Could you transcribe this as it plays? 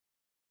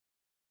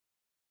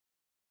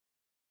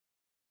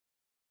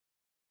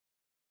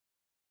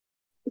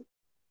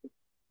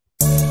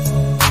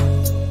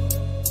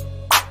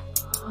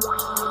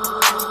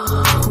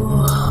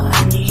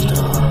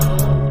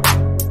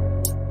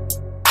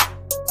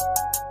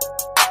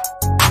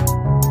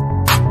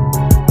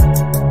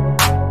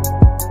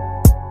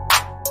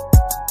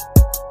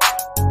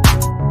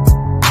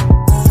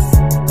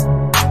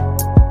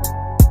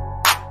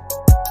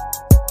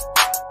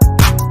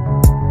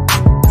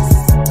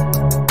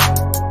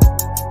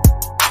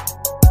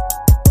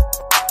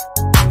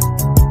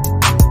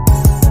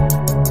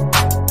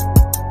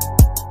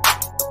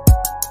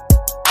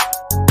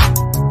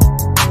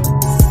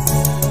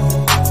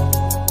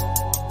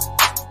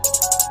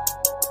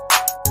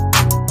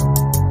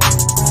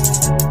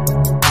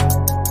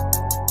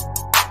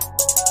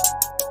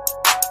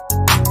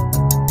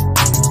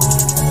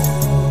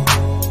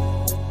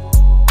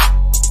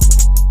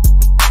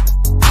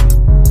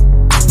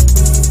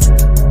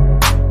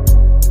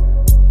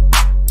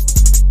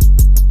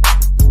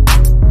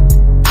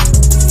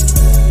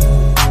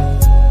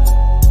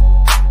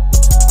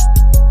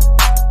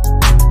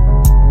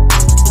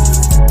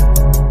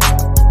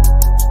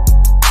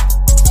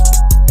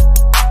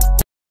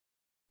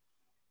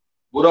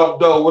What up,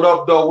 though? What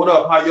up, though? What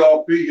up? How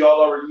y'all be?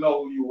 Y'all already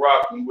know who you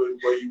rocking with,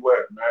 where you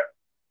at, man.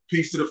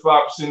 Peace to the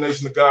 5%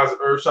 Nation of guys of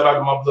Earth. Shout out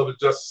to my beloved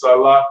Justice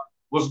Allah.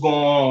 What's going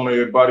on,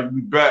 everybody?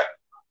 We back.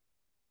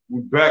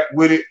 We back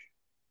with it.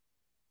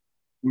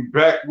 We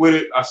back with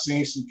it. I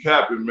seen some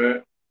capping, man.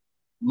 A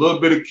little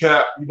bit of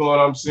cap, you know what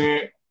I'm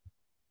saying?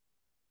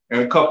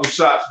 And a couple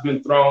shots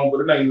been thrown,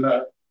 but it ain't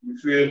nothing. You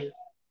feel me?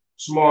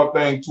 Small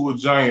thing to a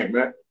giant,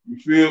 man. You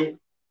feel me?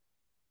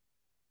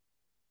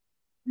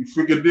 You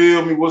figure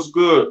deal me, what's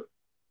good?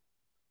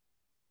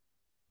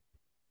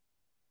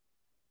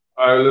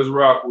 All right, let's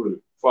rock with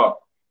it.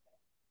 Fuck.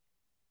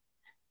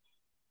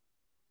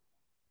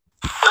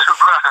 Right.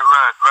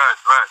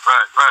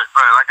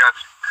 I got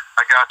you.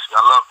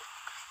 I love it.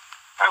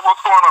 Hey,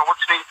 what's going on? What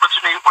you need from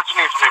me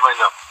right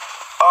now?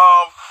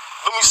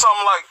 Do me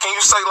something like, can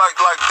you say like,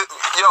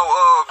 yo,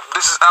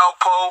 this is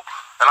Alpo,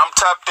 and I'm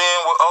tapped in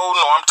with,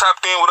 I'm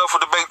tapped in with Up for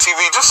Debate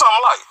TV. Just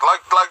something like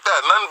that.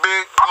 Nothing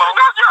big.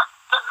 Yeah.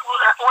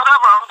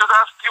 Whatever. I'm just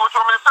asking you what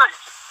you want me to say.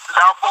 This is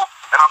Alpo,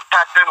 and I'm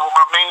tapped in with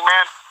my main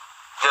man.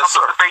 Yes,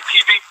 sir. Up for Debate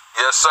TV.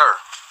 Yes, sir.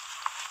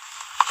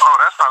 Oh,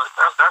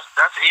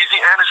 that's easy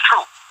and it's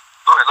true.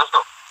 Go ahead, let's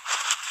go.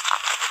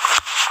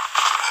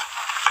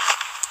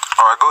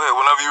 All right, go ahead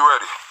whenever you're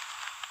ready.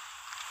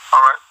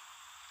 All right.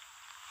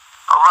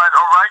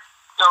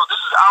 Yo, this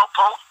is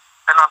Alpo,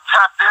 and I'm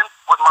tapped in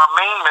with my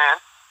main man,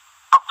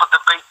 Up for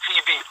Debate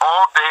TV.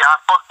 All day I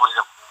fuck with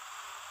him.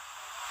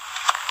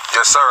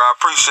 Yes, sir. I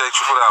appreciate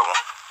you for that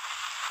one.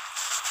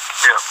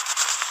 Yeah.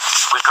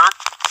 We good?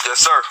 Yes,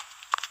 sir.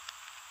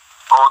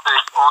 All day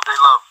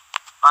love.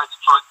 All right,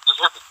 Detroit, just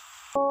hit me.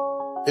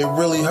 It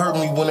really hurt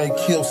me when they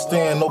killed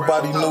Stan.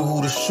 Nobody knew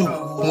who to shoot.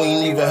 We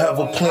ain't even have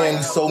a plan.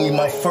 He sold me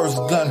my first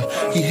gun.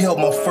 He held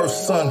my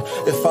first son.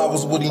 If I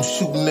was with him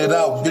shooting it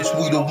out, bitch,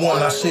 we the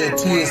one. I shed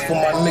tears for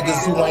my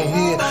niggas who ain't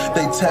here.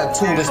 They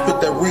tattooed and spit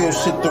that real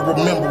shit to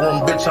remember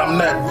him. Bitch, I'm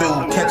that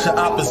dude. Catch a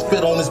op and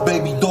spit on his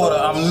baby daughter.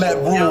 I'm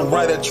that rule.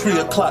 Right at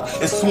 3 o'clock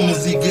as soon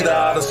as he get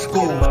out of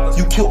school.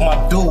 You killed my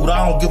dude.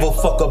 I don't give a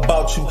fuck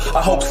about you.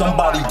 I hope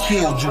somebody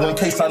killed you in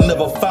case I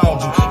never found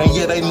you. And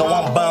yeah, they know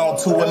I'm bound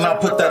to, and I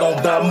put that on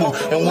move.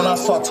 And when I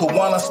saw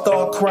Tawana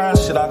start crying,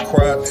 shit, I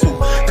cried too.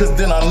 Cause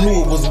then I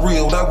knew it was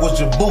real, that was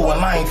your boo.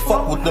 And I ain't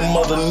fuck with them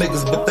other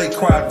niggas, but they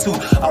cried too.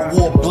 I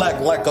wore black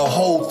like a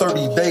whole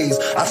 30 days.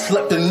 I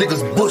slept in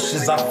niggas'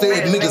 bushes, I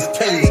fed niggas'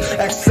 caves.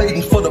 Asked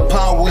Satan for the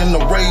power and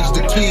the rage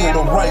to kill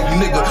the right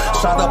nigga.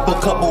 Shot up a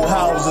couple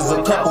houses,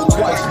 a couple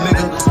twice,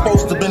 nigga.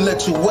 Supposed to been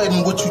at your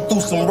wedding with you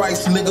threw some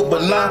rice, nigga.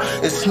 But now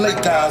it's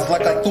snake eyes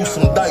like I threw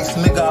some dice,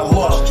 nigga. I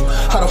lost you.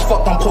 How the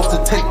fuck I'm supposed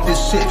to take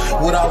this shit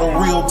without a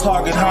real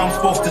target? How I'm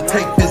supposed to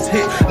take this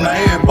hit? Now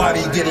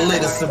everybody get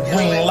lit, it's a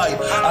green light.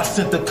 I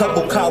sent a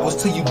couple cowards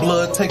to you,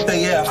 blood, take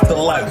they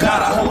afterlife.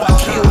 God, I hope I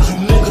killed you,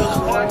 nigga.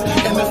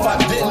 And if I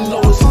didn't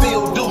know it,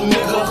 still do,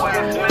 nigga.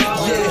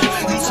 Yeah,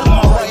 you took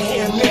my right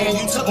hand man,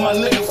 you took my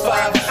nigga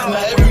 5.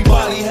 Now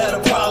everybody had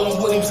a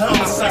problem with him's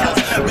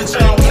homicides. Bitch,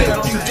 I don't care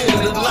if you did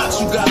it or not,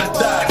 you gotta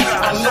die.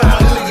 I know my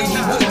nigga, he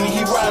with me,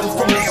 he riding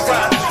from the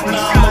side.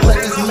 Now I'ma let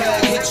this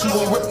mag hit you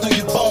and rip through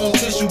your bone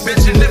tissue,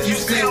 bitch. And if you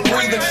still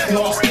breathing,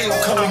 no, I'm still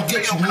coming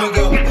get you,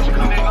 nigga.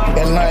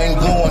 And I ain't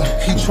going,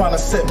 he tryna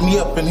set me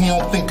up and he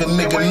don't think a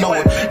nigga know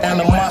it.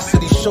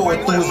 Animosity show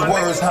it through his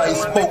words, how he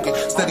spoke it.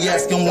 Steady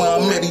asking where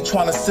I'm at, he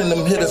tryna send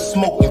him hitters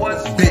smoking.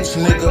 Bitch,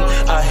 nigga,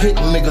 I hit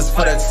niggas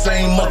for that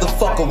same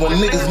motherfucker. When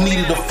niggas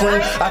needed a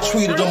friend, I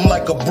treated them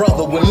like a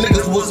brother. When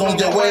niggas was on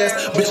your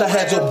ass, bitch, I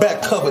had your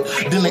back covered.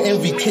 Then the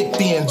envy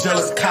kicked in,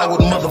 jealous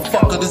coward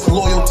motherfucker. This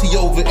loyalty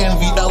over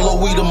envy,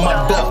 LOE to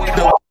my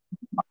death.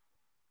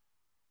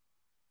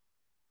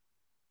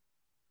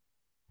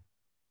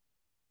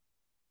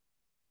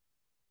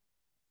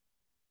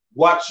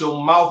 Watch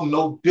your mouth,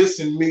 no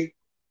dissing me.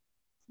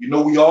 You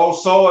know, we all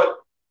saw it.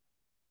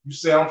 You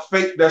say I'm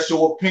fake, that's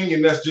your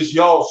opinion, that's just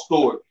y'all's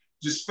story.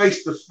 Just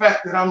face the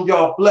fact that I'm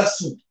y'all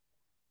blessing.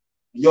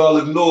 Y'all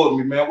ignored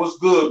me, man. What's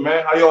good,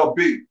 man? How y'all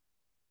be?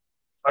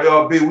 How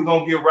y'all be? We're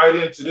gonna get right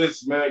into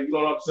this, man. You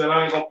know what I'm saying?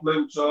 I ain't gonna play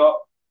with y'all.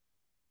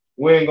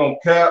 We ain't gonna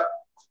cap.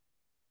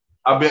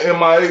 I've been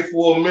MIA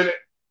for a minute,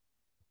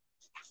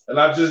 and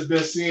I've just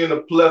been seeing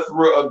a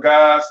plethora of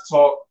guys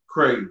talk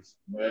crazy,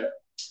 man.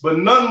 But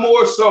none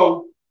more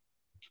so.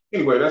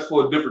 Anyway, that's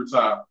for a different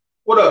time.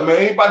 What up, man?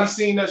 Anybody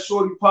seen that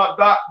Shorty pop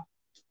doc?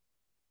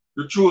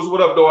 The Truest,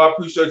 what up, though? I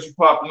appreciate you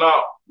popping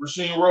out.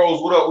 Rasheen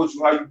Rose, what up with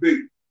you? How you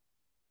be?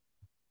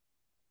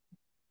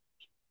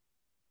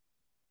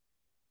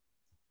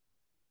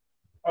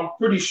 I'm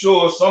pretty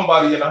sure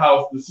somebody in the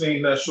house has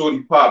seen that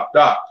Shorty pop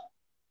doc,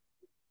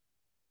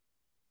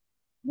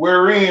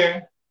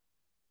 wherein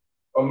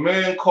a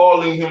man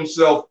calling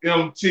himself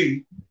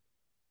MT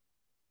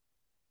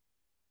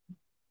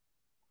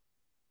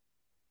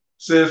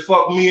says,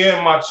 fuck me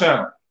and my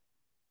channel.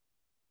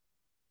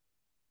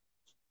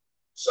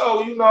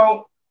 So, you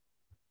know,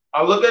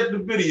 I look at the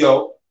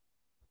video.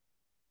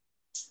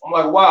 I'm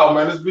like, wow,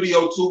 man, this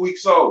video 2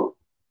 weeks old.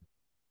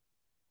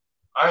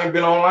 I ain't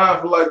been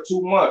online for like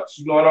 2 months.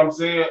 You know what I'm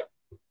saying?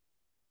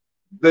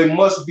 They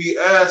must be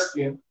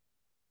asking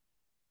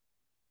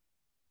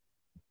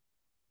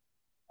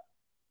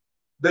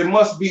they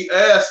must be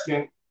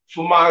asking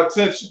for my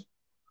attention.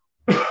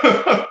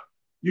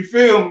 You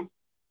feel me?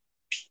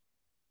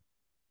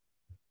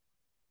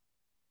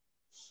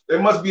 They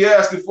must be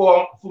asking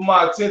for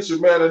my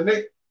attention, man.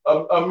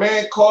 A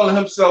man calling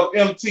himself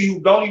MT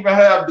who don't even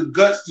have the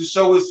guts to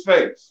show his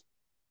face.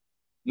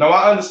 Now,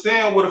 I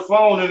understand what a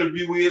phone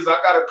interview is.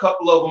 I got a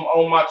couple of them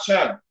on my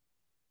channel.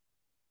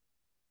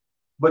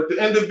 But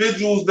the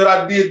individuals that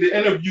I did the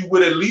interview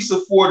with at least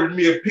afforded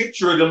me a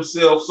picture of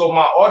themselves so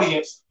my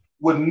audience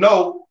would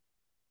know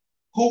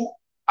who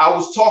I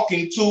was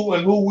talking to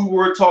and who we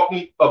were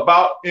talking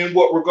about in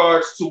what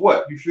regards to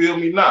what. You feel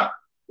me? Now,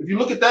 if you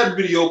look at that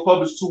video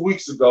published 2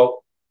 weeks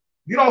ago,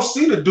 you don't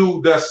see the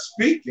dude that's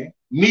speaking,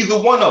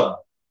 neither one of them.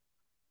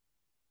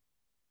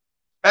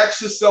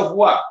 Ask yourself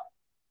why.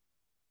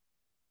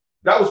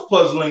 That was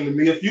puzzling to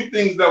me. A few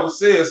things that were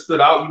said stood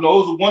out. You know,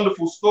 it was a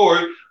wonderful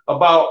story.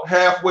 About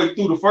halfway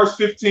through, the first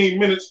 15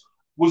 minutes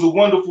was a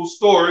wonderful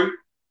story.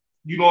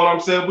 You know what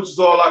I'm saying? Which is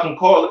all I can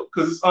call it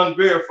because it's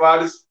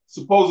unverified. It's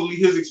supposedly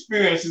his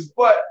experiences.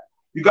 But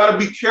you got to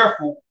be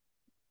careful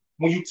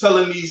when you're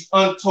telling these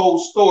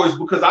untold stories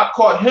because I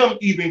caught him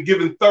even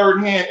giving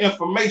third-hand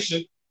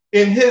information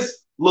in his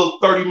little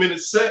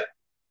 30-minute set.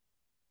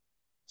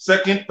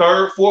 Second,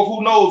 third, fourth,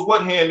 who knows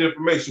what hand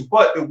information.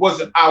 But it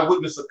wasn't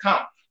eyewitness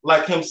account.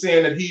 Like him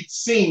saying that he'd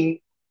seen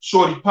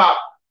Shorty pop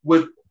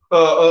with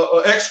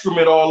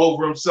excrement all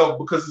over himself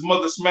because his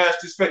mother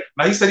smashed his face.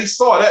 Now, he said he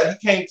saw that.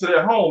 He came to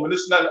their home and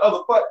this and that and the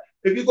other. But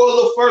if you go a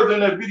little further in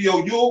that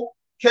video, you'll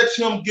catch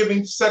him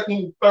giving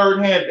second,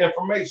 third-hand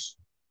information.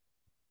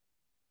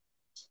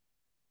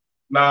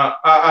 Now,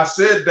 I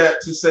said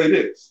that to say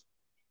this.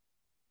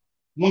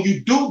 When you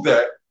do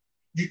that,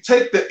 you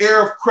take the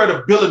air of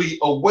credibility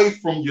away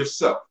from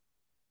yourself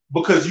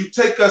because you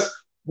take us.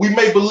 We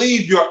may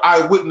believe your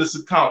eyewitness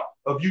account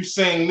of you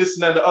saying this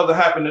and that, the other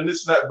happened and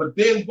this and that. But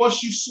then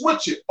once you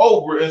switch it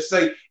over and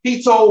say,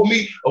 he told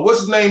me, or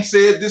what's his name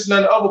said, this and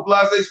that, the other,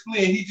 blase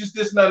spleen, he just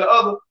this and that, the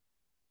other.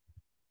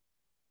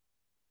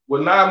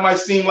 Well, now it might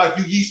seem like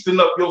you yeasting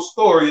up your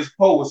story, as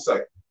Poe would say.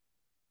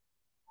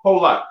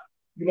 Whole lot.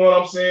 You know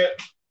what I'm saying?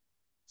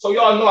 So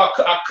y'all know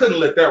I couldn't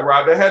let that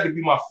ride. That had to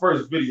be my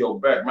first video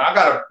back, man. I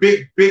got a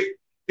big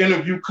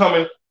interview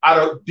coming out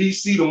of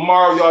DC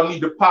tomorrow. Y'all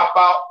need to pop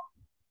out.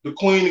 The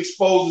Queen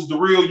exposes the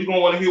real. You don't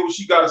want to hear what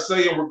she got to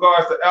say in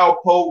regards to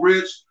Alpo,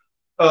 Rich,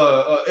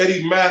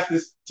 Eddie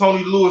Mathis,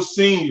 Tony Lewis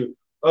Sr.,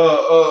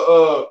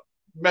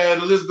 man,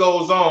 the list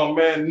goes on,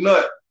 man,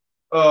 Nut,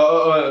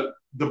 the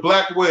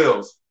Black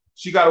Whales.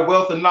 She got a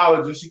wealth of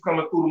knowledge and she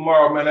coming through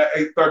tomorrow, man, at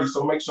 8:30.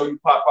 So make sure you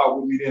pop out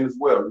with me then as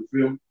well. You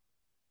feel me?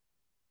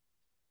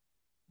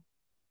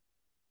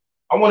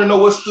 I want to know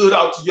what stood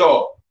out to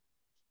y'all.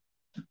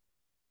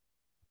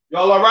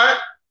 Y'all all right?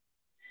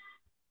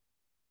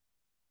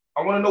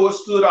 I want to know what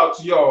stood out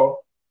to y'all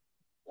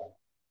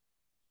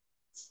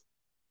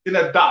in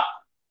that doc.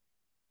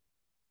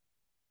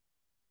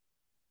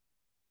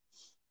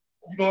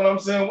 You know what I'm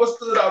saying? What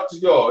stood out to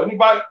y'all?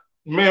 Anybody?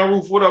 Man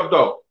Roof, what up,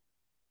 though?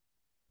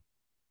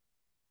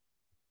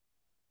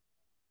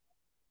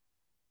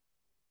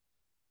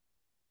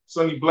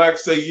 Sonny Black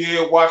say,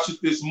 yeah, watch it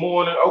this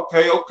morning.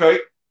 Okay.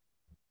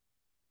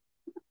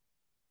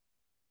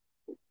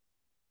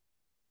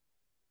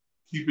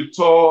 Keep it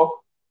tall.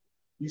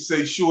 He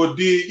say, sure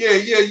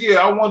did. Yeah.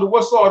 I wonder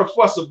what's all the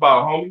fuss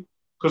about, homie?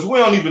 Because we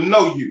don't even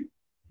know you.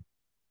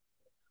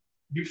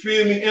 You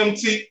feel me,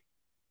 MT?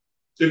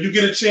 If you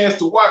get a chance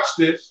to watch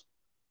this,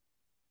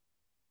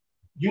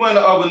 you ain't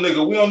the other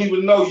nigga. We don't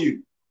even know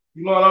you.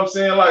 You know what I'm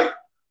saying? Like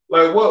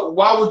what?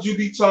 Why would you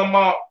be talking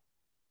about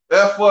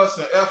F us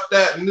and F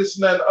that and this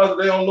and that and the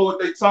other? They don't know what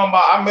they talking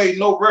about. I made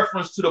no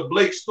reference to the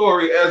Blake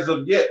story as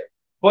of yet,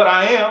 but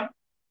I am.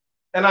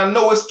 And I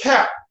know it's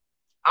cap.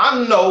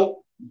 I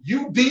know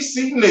you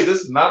DC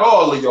niggas, not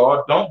all of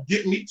y'all, don't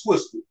get me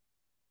twisted.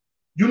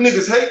 You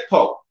niggas hate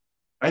Poe.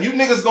 And you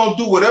niggas gonna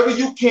do whatever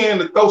you can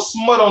to throw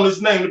smut on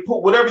his name, to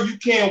put whatever you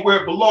can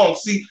where it belongs.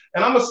 See,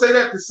 and I'm gonna say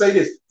that to say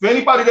this. For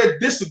anybody that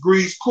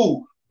disagrees,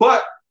 cool.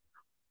 But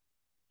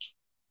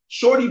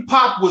Shorty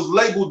Pop was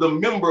labeled a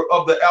member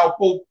of the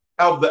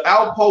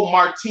Alpo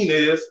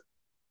Martinez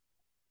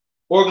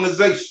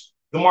organization,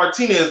 the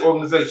Martinez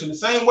organization, the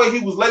same way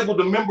he was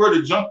labeled a member of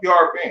the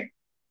Junkyard Band.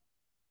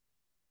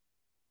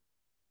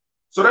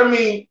 So that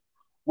means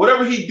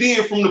whatever he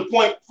did from the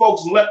point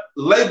folks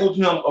labeled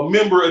him a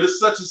member of this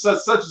such and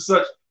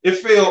such, it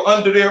fell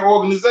under their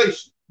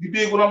organization. You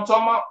dig what I'm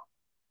talking about?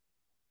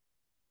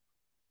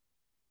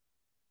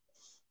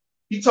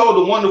 He told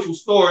a wonderful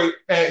story,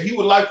 and he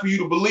would like for you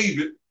to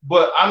believe it,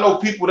 but I know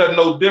people that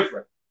know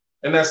different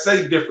and that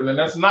say different, and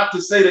that's not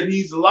to say that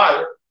he's a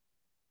liar.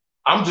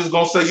 I'm just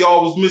going to say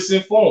y'all was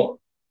misinformed.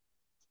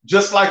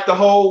 Just like the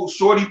whole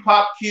Shorty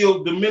Pop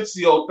killed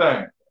Domencio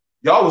thing.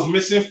 Y'all was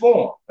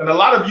misinformed. And a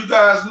lot of you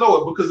guys know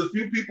it because a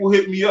few people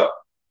hit me up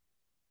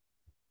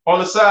on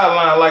the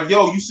sideline like,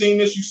 yo, you seen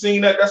this, you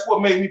seen that? That's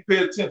what made me pay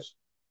attention.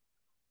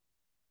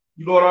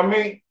 You know what I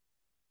mean?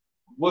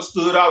 What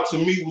stood out to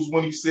me was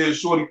when he said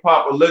Shorty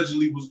Pop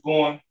allegedly was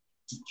going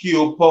to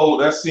kill Poe.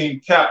 That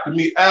seemed cap to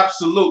me.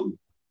 Absolutely.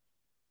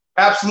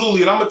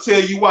 Absolutely. And I'm going to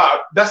tell you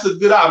why. That's a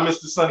good eye,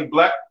 Mr. Sonny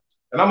Black.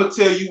 And I'm going to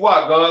tell you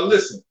why, God.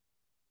 Listen.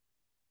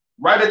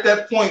 Right at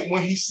that point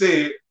when he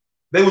said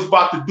they was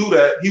about to do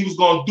that, he was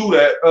going to do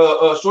that.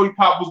 Shorty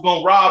Pop was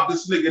going to rob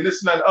this nigga and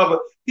this and that and other.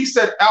 He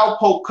said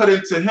Alpo cut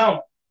into him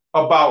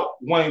about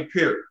Wayne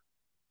Perry.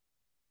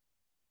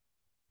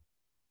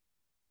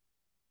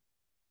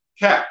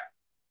 Cap.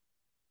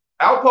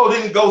 Alpo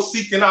didn't go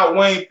seeking out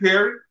Wayne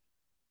Perry.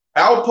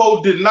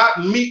 Alpo did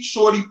not meet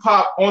Shorty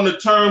Pop on the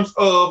terms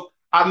of,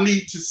 I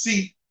need to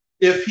see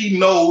if he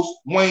knows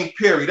Wayne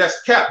Perry.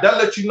 That's cap. That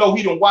lets you know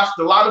he done watched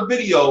a lot of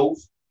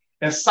videos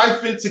and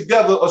siphoned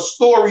together a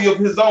story of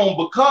his own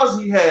because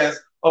he has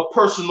a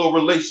personal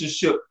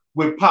relationship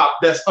with Pop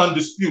that's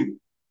undisputed.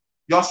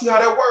 Y'all see how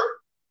that works?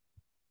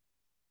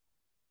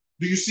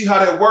 Do you see how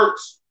that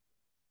works?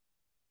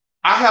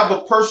 I have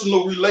a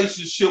personal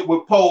relationship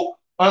with Poe,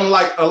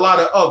 unlike a lot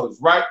of others,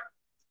 right?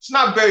 It's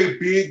not very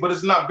big, but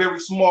it's not very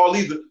small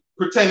either,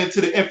 pertaining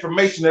to the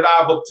information that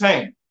I've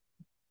obtained.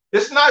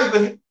 It's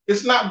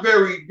not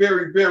very,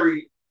 very,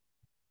 very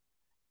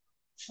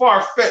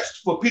far-fetched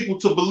for people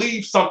to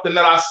believe something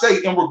that I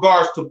say in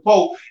regards to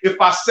Poe if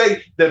I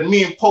say that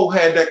me and Poe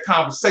had that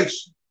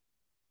conversation.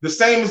 The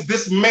same as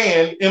this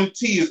man,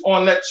 MT, is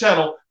on that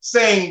channel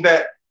saying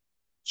that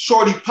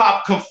Shorty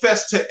Pop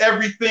confessed to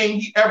everything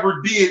he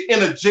ever did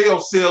in a jail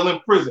cell in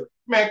prison.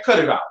 Man, cut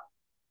it out.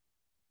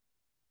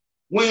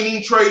 We ain't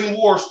even trading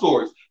war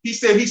stories. He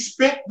said he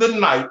spent the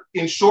night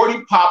in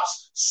Shorty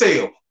Pop's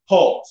cell.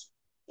 Pause.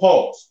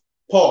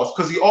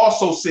 Because he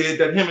also said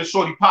that him and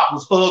Shorty Pop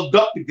was hugged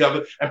up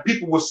together and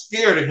people were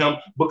scared of him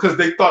because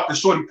they thought that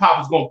Shorty Pop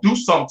was going to do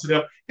something to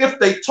them if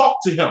they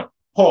talked to him.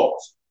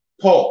 Pause.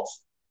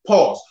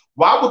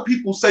 Why would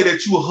people say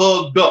that you were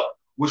hugged up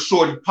with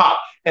Shorty Pop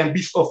and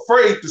be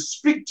afraid to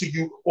speak to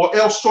you, or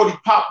else Shorty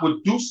Pop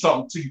would do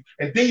something to you?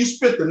 And then you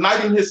spent the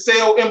night in his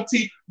cell,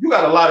 MT. You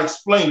got a lot of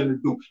explaining to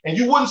do. And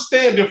you wouldn't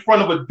stand in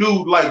front of a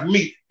dude like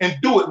me and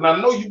do it. And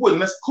I know you wouldn't.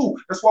 That's cool.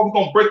 That's why we're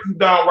going to break you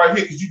down right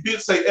here, because you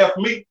did say F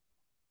me,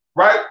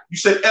 right? You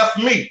said F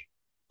me.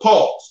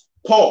 Pause.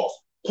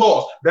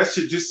 That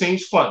shit just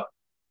seems funny.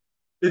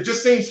 It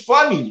just seems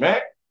funny,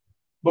 man.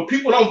 But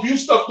people don't view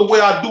stuff the way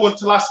I do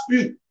until I spew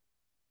it.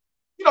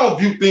 You don't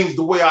view things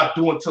the way I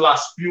do until I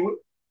spew it.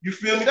 You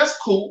feel me? That's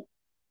cool.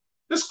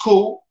 It's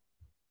cool.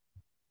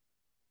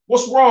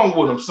 What's wrong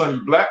with him, Sonny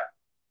Black?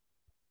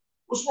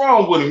 What's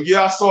wrong with him?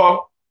 Yeah, I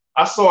saw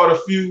it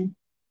a few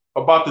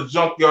about the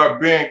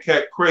junkyard band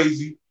cat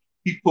crazy.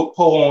 He put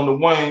Poe on the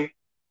Wayne.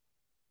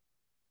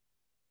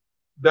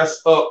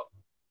 That's up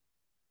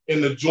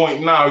in the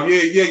joint now.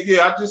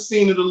 Yeah. I just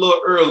seen it a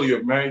little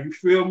earlier, man. You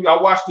feel me? I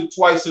watched it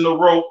twice in a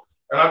row,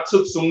 and I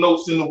took some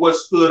notes into what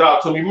stood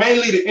out to me,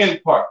 mainly the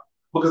end part,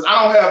 because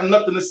I don't have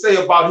nothing to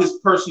say about his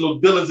personal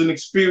dealings and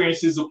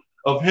experiences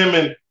of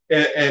him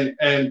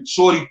and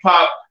Shorty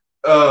Pop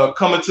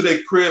coming to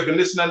their crib and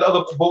this and that and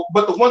other.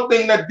 But the one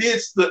thing that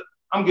did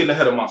I'm getting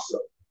ahead of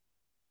myself.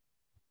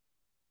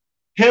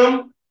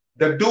 Him,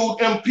 the dude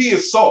MP,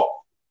 is soft.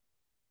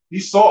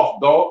 He's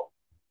soft, dog.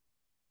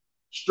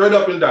 Straight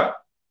up and down.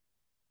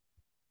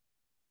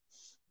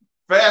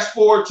 Fast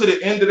forward to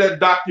the end of that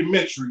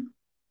documentary.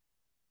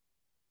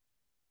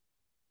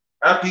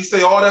 After he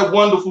say all that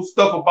wonderful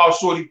stuff about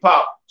Shorty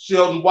Pop,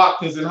 Sheldon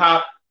Watkins, and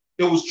how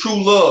it was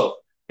true love,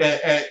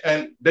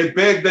 and they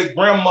begged their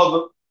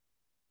grandmother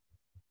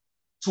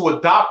to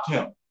adopt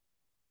him,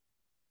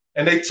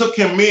 and they took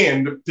him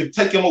in to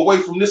take him away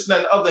from this and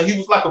that and other. He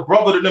was like a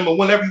brother to them and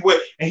went everywhere,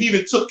 and he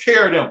even took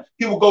care of them.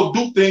 He would go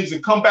do things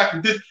and come back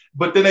and this,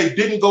 but then they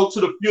didn't go to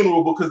the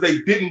funeral because they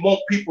didn't want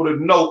people to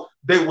know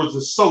they was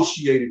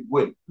associated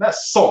with it.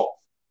 That's soft.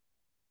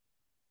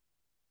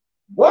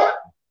 What?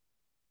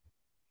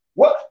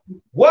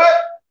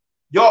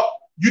 Y'all,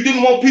 you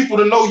didn't want people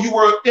to know you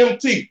were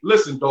MT.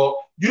 Listen, dog,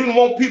 you didn't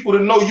want people to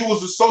know you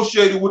was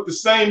associated with the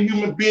same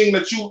human being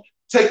that you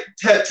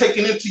had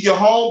taken into your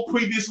home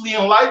previously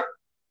in life.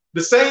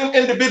 The same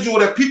individual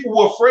that people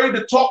were afraid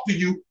to talk to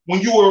you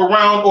when you were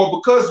around, or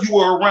because you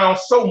were around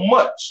so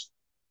much.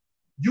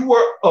 You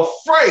were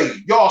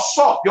afraid. Y'all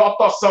soft. Y'all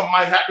thought something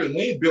might happen.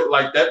 We ain't built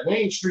like that. We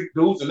ain't street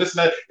dudes and this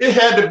and that. It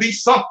had to be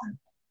something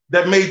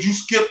that made you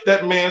skip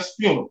that man's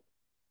funeral.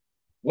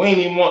 We ain't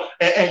even want,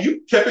 and you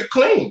kept it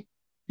clean.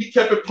 He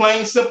kept it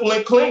plain, simple,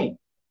 and clean.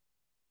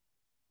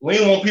 We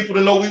didn't want people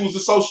to know we was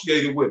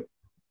associated with it.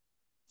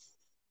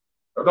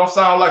 That don't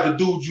sound like a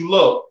dude you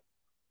love.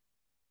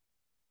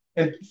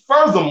 And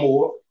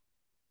furthermore,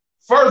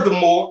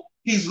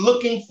 he's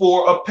looking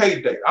for a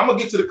payday. I'm gonna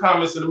get to the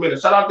comments in a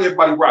minute. Shout out to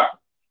everybody rocking.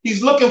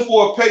 He's looking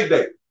for a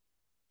payday.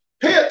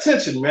 Pay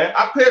attention, man.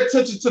 I pay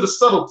attention to the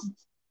subtleties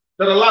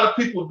that a lot of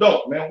people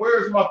don't, man.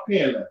 Where is my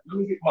pen at? Let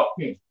me get my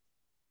pen.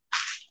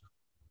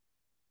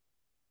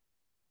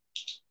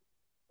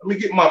 Let me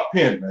get my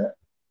pen, man.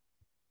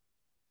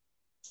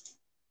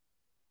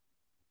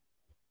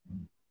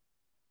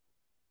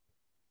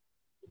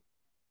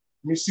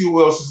 Let me see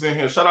who else is in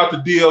here. Shout out to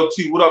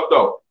DLT. What up,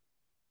 though?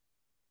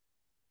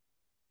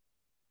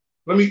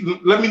 Let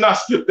me not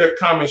skip that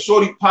comment.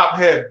 Shorty Pop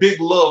had big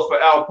love for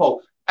Alpo.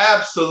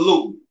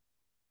 Absolutely.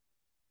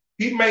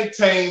 He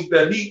maintains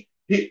that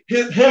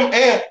him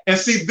and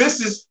see,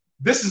 this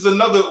is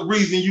another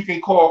reason you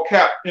can call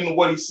cap in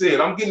what he said.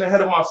 I'm getting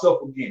ahead of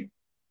myself again.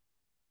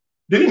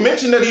 Did he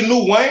mention that he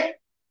knew Wayne?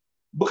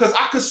 Because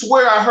I could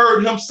swear I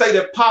heard him say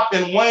that Pop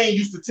and Wayne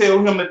used to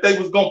tell him that they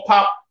was gonna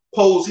pop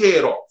Poe's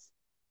head off.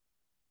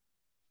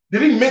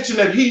 Did he mention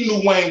that he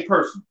knew Wayne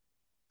personally?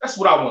 That's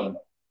what I want to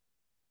know.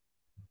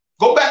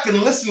 Go back and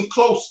listen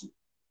closely.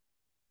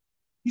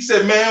 He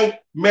said,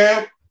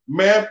 man,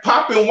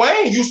 Pop and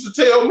Wayne used to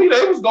tell me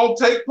they was gonna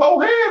take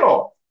Poe's head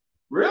off.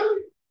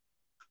 Really?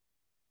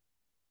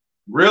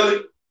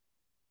 Really?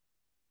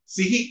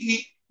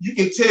 See, you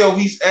can tell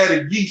he's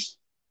added yeast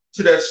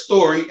to that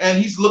story, and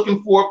he's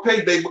looking for a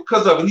payday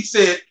because of it. He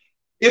said,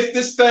 if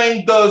this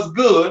thing does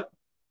good,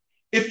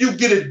 if you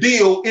get a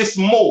deal, it's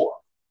more.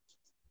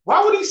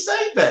 Why would he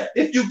say that?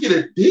 If you get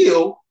a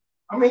deal,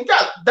 I mean,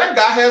 God, that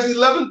guy has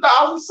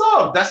 11,000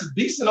 subs. That's a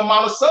decent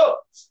amount of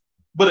subs.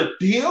 But a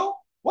deal?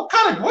 What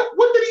did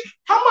he,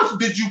 how much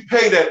did you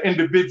pay that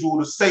individual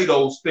to say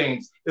those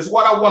things? Is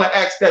what I want to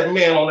ask that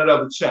man on that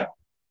other channel.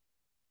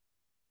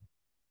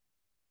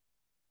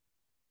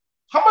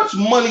 How much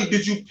money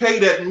did you pay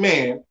that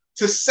man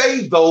to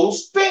say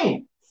those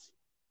things?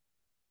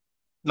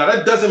 Now,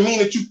 that doesn't mean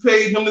that you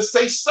paid him to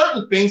say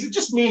certain things. It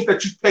just means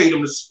that you paid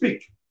him to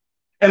speak,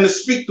 and to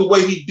speak the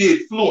way he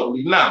did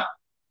fluently. Now,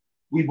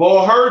 we've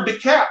all heard the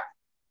cap.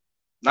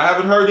 I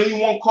haven't heard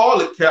anyone call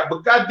it cap,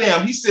 but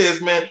goddamn, he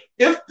says, man,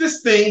 if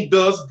this thing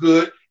does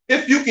good,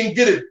 if you can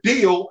get a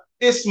deal,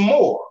 it's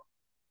more.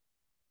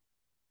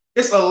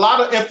 It's a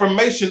lot of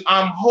information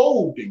I'm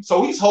holding.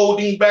 So he's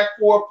holding back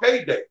for a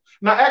payday.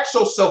 Now ask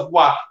yourself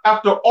why.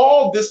 After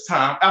all this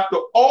time, after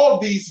all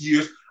these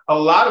years, a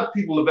lot of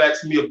people have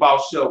asked me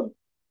about Shelby.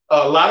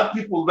 A lot of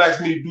people have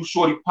asked me to do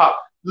Shorty Pop.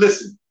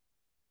 Listen,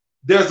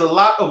 there's a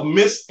lot of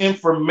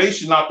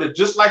misinformation out there,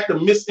 just like the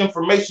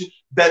misinformation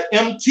that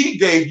MT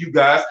gave you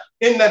guys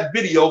in that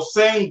video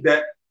saying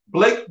that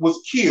Blake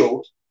was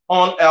killed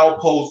on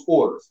Alpo's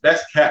orders.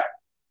 That's cap.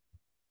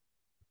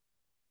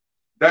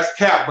 That's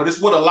cap, but it's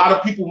what a lot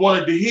of people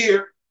wanted to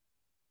hear.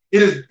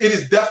 It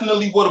is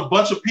definitely what a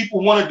bunch of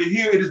people wanted to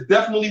hear. It is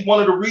definitely one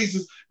of the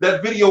reasons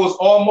that video is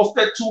almost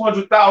at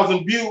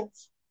 200,000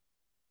 views.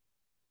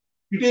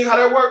 You think how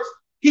that works?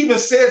 He even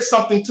said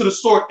something to the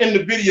sort in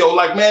the video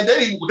like, man, they're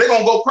going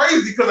to go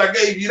crazy because I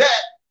gave you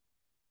that.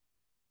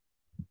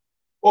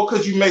 Or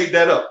because you made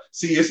that up.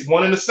 See, it's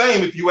one and the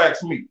same if you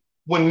ask me.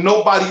 When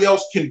nobody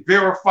else can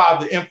verify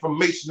the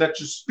information that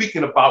you're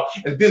speaking about,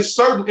 and then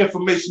certain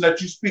information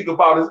that you speak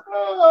about is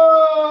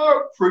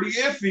pretty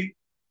iffy.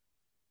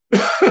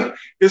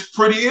 It's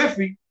pretty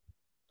iffy.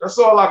 That's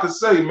all I can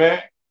say,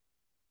 man.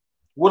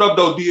 What up,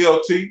 though,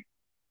 DLT?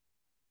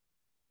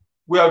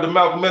 We have the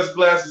Malcolm S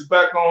glasses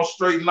back on,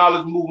 straight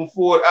knowledge moving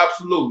forward.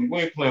 Absolutely. We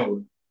ain't playing with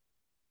it.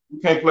 We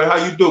can't play.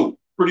 How you do?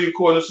 Pretty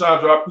according to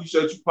Chandra. I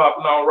appreciate you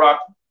popping on,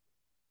 rocking.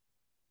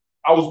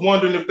 I was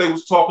wondering if they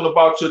was talking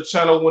about your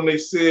channel when they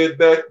said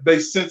that they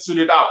censored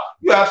it out.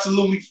 You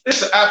absolutely,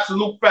 it's an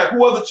absolute fact.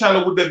 Who other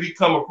channel would they be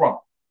coming from?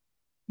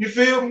 You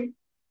feel me?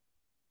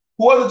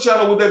 Who other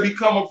channel would they be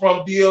coming from,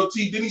 DLT?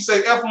 Didn't he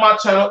say, F my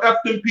channel, F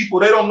them people,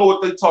 they don't know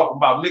what they talking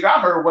about. Nigga,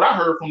 I heard what I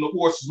heard from the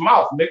horse's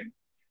mouth, nigga.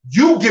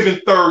 You giving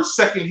third,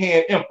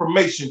 second-hand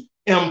information,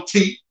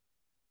 MT.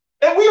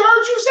 And we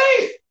heard you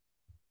say it.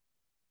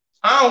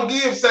 I don't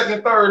give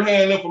second,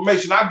 third-hand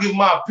information. I give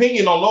my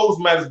opinion on those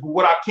matters, but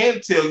what I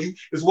can tell you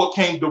is what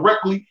came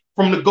directly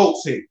from the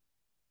goat's head.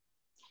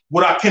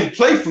 What I can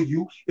play for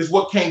you is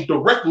what came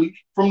directly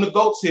from the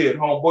goat's head,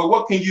 homeboy.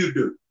 What can you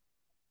do?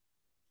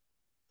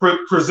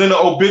 Present an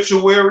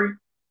obituary?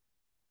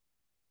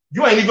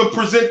 You ain't even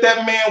present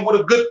that man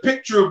with a good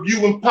picture of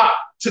you and Pop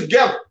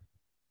together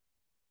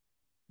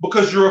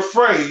because you're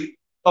afraid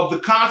of the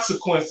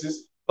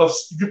consequences of,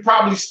 you're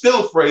probably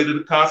still afraid of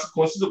the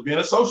consequences of being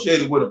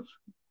associated with him.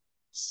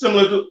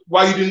 Similar to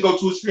why you didn't go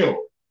to his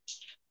funeral.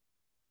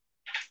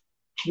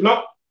 You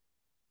know?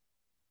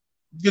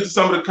 Get to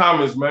some of the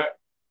comments, man.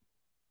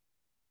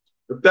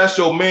 If that's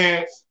your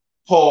man's,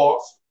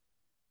 pause,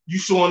 you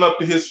showing up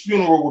to his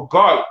funeral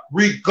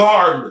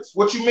regardless.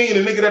 What you mean, a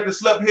nigga that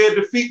slept head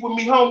to feet with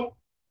me, homie?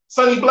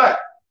 Sonny Black.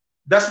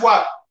 That's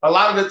why a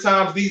lot of the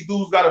times these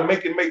dudes got to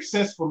make it make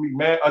sense for me,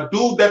 man. A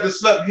dude that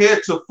slept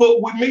head to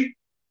foot with me,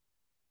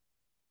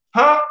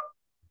 huh?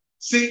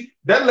 See,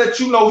 that lets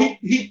you know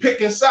he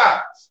picking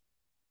sides.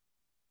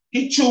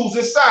 He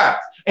choosing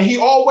sides. And he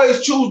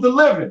always choose the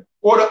living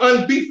or the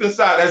unbeefing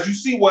side. As you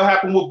see what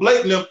happened with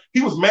Blake and them,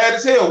 he was mad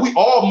as hell. We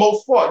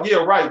almost fought. Yeah,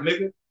 right,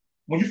 nigga.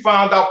 When you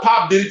found out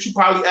Pop did it, you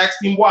probably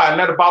asked him why, and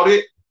that about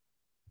it.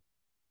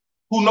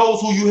 Who knows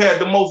who you had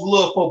the most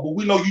love for, but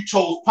we know you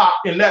chose Pop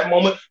in that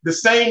moment, the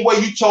same way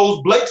you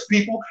chose Blake's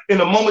people in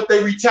the moment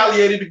they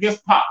retaliated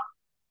against Pop.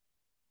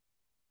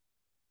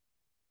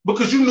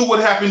 Because you knew what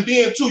happened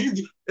then, too.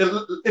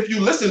 If you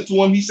listen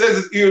to him, he says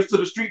his ears to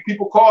the street,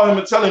 people call him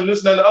and tell him this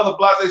and that and the other,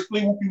 blase,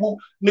 splee, whoopie whoop.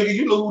 Nigga,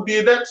 you know who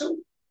did that,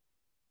 too.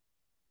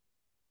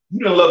 You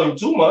didn't love him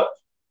too much.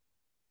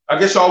 I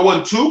guess y'all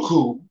wasn't too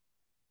cool.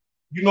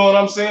 You know what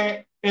I'm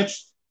saying?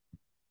 Interesting.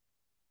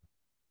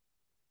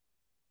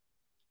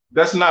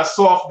 That's not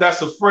soft,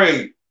 that's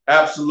afraid.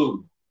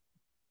 Absolutely.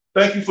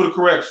 Thank you for the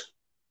correction.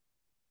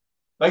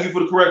 Thank you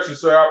for the correction,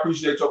 sir. I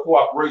appreciate your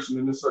cooperation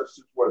in this such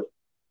situation.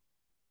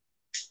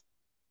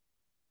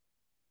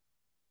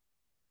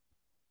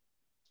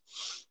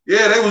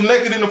 Yeah, they was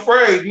naked and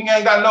afraid. He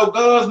ain't got no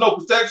guns, no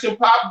protection.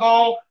 Pop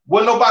gone.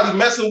 Wasn't nobody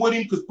messing with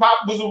him because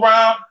Pop was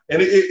around,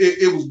 and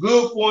it was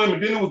good for him,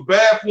 and then it was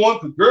bad for him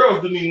because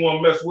girls didn't even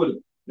want to mess with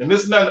him. And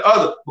this and that and the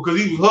other because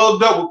he was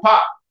hugged up with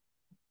Pop.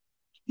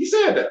 He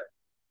said that.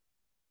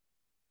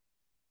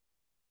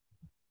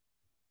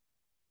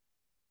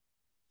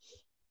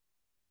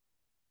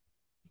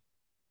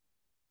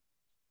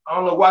 I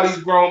don't know why these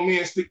grown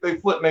men stick their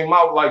foot in their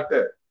mouth like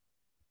that.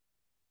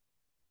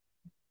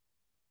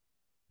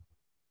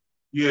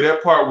 Yeah,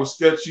 that part was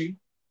sketchy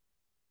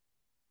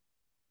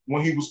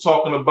when he was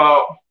talking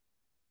about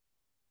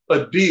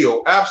a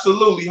deal.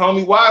 Absolutely,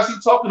 homie. Why is he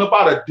talking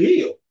about a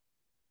deal?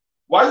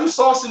 Why you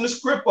saucing the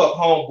script up,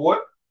 homeboy?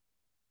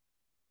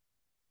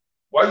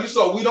 Why you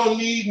so? We don't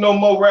need no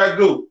more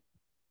ragu.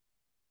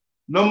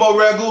 No more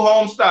ragu,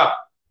 home stop.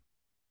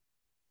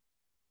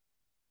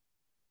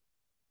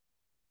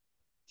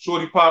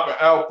 Shorty Pop and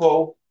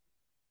Alpo.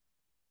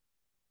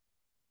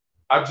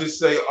 I just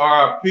say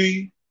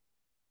RIP.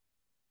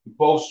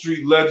 Both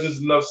street legends,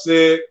 enough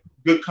said.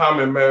 Good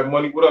comment, man.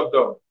 Money, what up,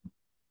 though?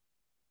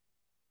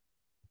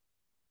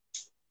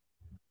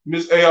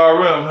 Miss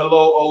ARM,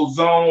 hello,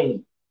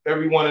 Ozone.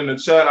 Everyone in the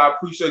chat, I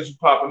appreciate you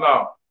popping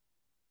out.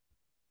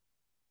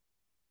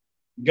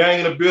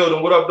 Gang in the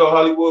building, what up, though,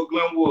 Hollywood,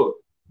 Glenwood?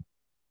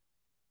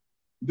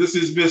 This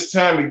is Miss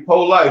Tammy,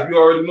 Pro Life. You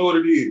already know what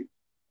it is.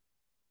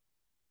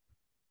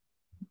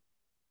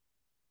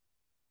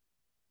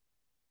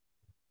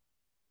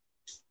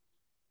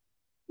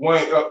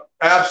 Wayne,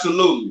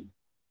 absolutely.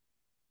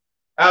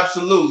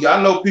 Absolutely.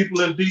 I know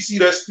people in DC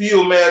that's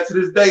still mad to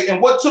this day. And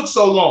what took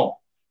so long?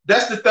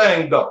 That's the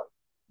thing, though.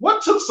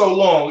 What took so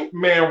long,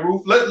 man,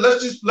 Ruth?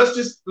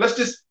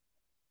 Let's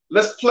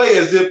play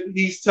as if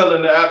he's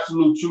telling the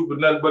absolute truth, but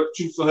nothing but the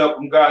truth so help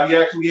him God. He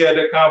actually had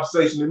that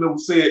conversation and it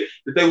was said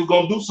that they were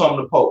going to do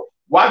something to Pope.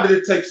 Why did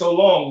it take so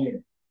long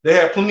then? They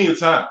had plenty of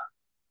time.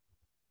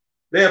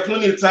 They had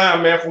plenty of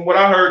time, man. From what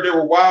I heard, there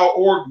were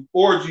wild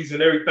orgies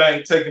and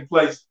everything taking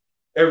place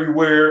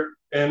everywhere,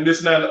 and this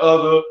and that and the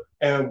other.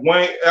 And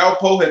Wayne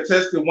Alpo had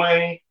tested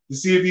Wayne to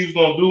see if he was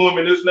going to do him,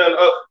 and this and that and the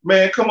other.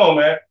 Man, come on,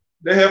 man.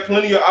 They had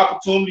plenty of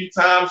opportunity,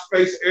 time,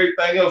 space,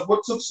 everything else.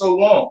 What took so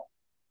long?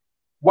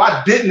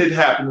 Why didn't it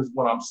happen is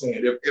what I'm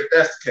saying, if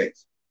that's the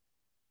case.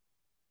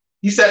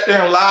 He sat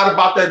there and lied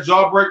about that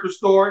jawbreaker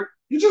story.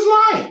 You're just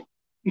lying.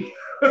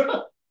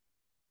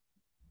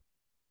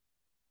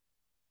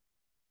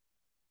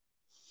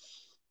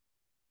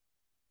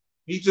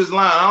 He's just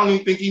lying. I don't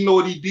even think he know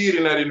what he did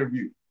in that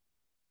interview.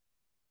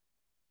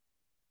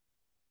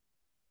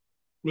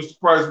 Mr.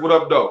 Price, what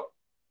up, though?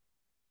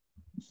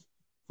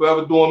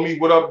 Forever doing me,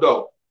 what up,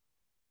 though?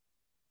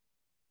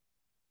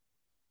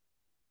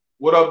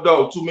 What up,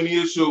 though? Too many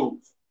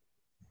issues.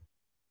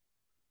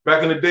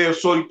 Back in the day, if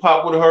Shorty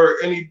Pop would have heard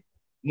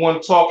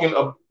anyone talking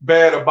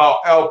bad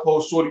about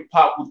Alpo, Shorty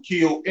Pop would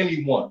kill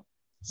anyone.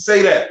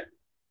 Say that.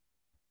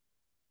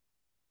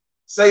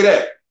 Say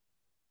that.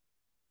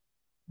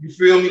 You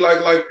feel me?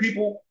 Like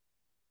people,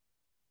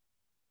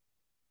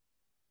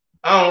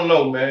 I don't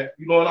know, man.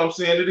 You know what I'm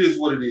saying? It is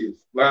what it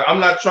is. Like, I'm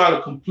not trying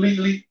to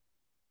completely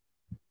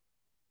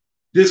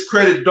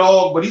discredit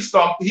Dog, but he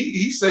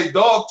say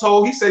Dog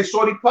told, he say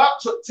Shorty Pop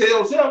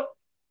tells him,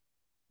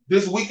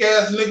 this weak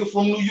ass nigga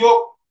from New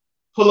York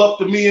pull up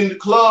to me in the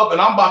club and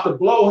I'm about to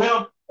blow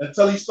him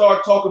until he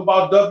start talking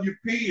about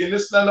WP and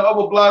this and the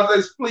other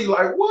blase split.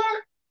 Like,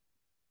 what?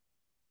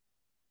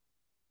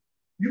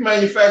 You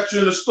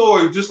manufacturing a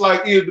story just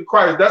like Ears to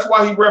Christ. That's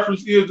why he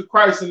referenced Ears to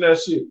Christ in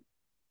that shit.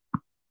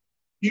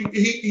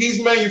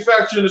 He's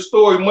manufacturing a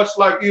story much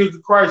like Ears to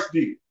Christ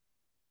did.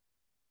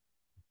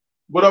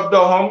 What up,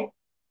 though, homie?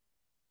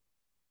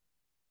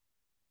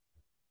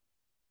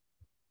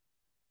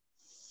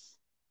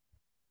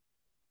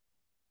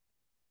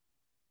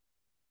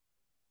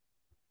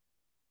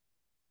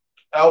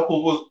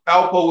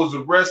 Alpo was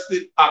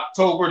arrested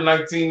October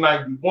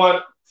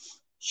 1991.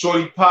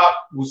 Shorty Pop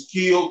was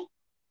killed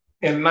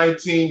in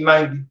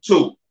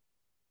 1992.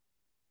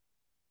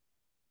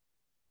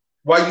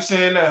 Why you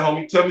saying that,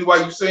 homie? Tell me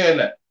why you saying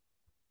that.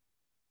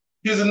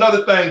 Here's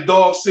another thing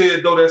Dog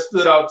said, though, that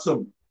stood out to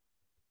me.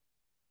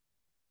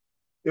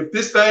 If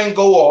this thing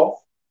go off,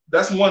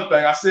 that's one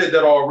thing. I said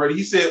that already.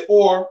 He said,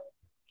 or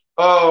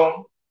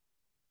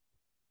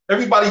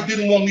everybody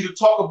didn't want me to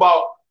talk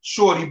about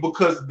Shorty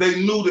because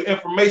they knew the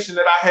information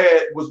that I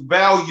had was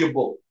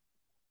valuable.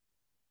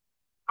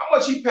 How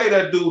much he paid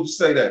that dude to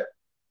say that?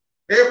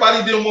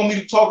 Everybody didn't want me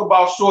to talk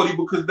about Shorty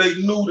because they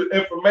knew the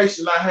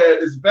information I had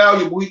is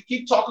valuable. He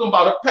keep talking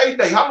about a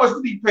payday. How much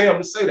did he pay him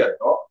to say that,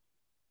 dog?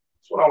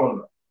 That's what I want to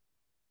know.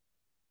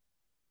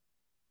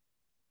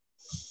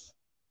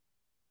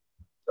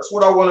 That's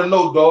what I want to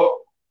know, dog.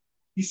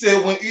 He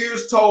said when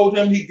Ears told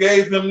him he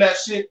gave him that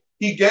shit,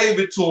 he gave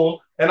it to him.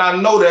 And I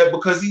know that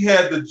because he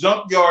had the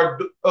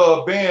junkyard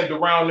band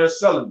around there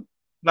selling it.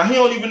 Now, he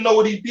don't even know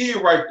what he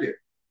did right there.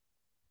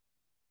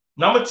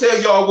 Now, I'm going to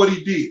tell y'all what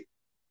he did.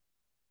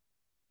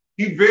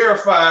 He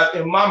verified,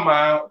 in my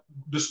mind,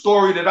 the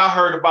story that I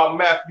heard about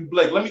Mathew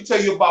Blake. Let me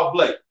tell you about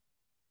Blake.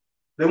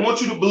 They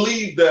want you to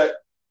believe that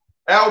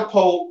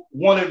Alpo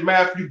wanted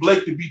Mathew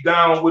Blake to be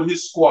down with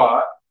his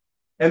squad,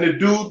 and the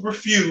dude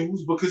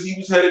refused because he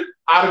was headed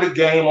out of the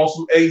game on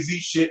some AZ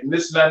shit and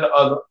this and that and the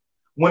other,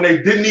 when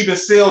they didn't even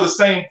sell the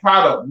same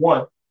product.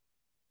 One,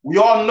 we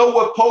all know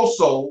what Poe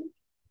sold.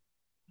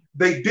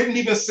 They didn't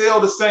even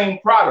sell the same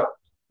product.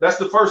 That's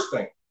the first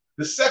thing.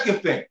 The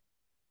second thing,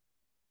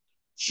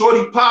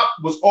 Shorty Pop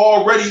was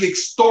already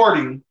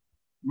extorting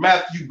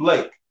Mathew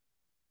Blake.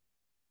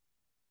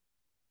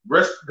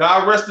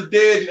 God rest the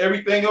dead and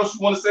everything else you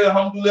want to say,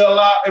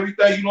 alhamdulillah,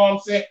 everything, you know what I'm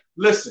saying?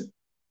 Listen,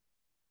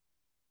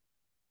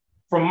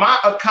 from my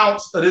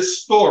accounts of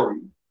this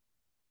story,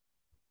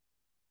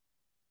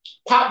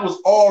 Pop was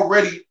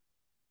already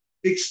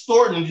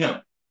extorting him.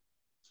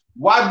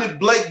 Why did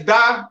Blake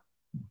die?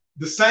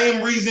 The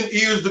same reason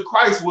Ears the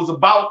Christ was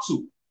about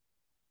to.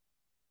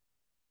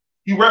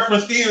 He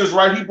referenced Ears,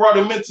 right? He brought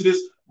him into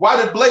this. Why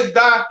did Blake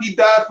die? He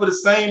died for the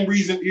same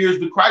reason Ears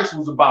the Christ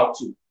was about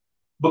to.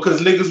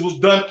 Because niggas was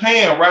done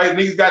paying, right?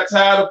 Niggas got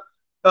tired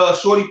of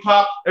Shorty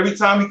Pop. Every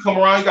time he come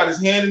around, he got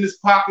his hand in his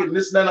pocket and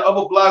this and that and the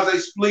other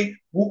blase split.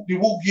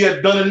 Whoop-de-whoop, he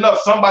had done enough.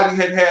 Somebody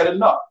had had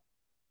enough.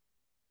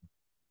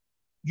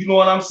 You know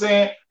what I'm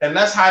saying? And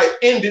that's how it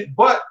ended.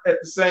 But at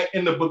the same,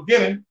 in the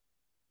beginning,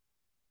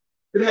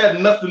 it had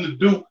nothing to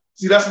do.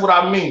 See, that's what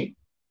I mean.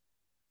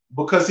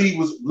 Because he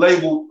was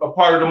labeled a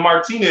part of the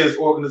Martinez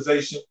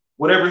organization,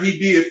 whatever he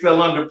did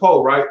fell under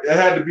Poe, right? It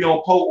had to be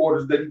on Poe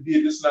orders that he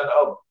did this and that and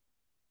the other.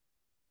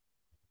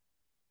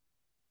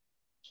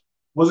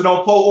 Was it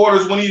on Poe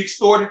orders when he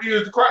extorted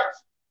Ears the Christ?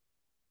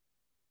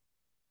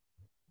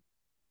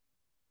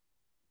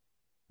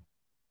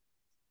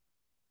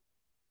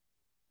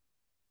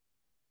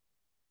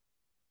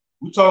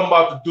 We talking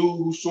about the dude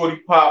who Shorty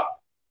Pop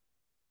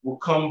will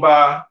come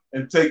by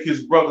and take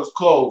his brother's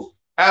clothes.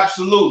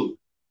 Absolutely.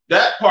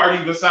 That part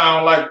even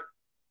sound like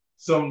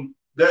some,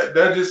 that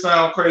just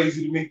sound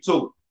crazy to me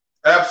too.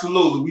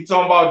 Absolutely. We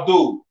talking about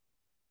dude.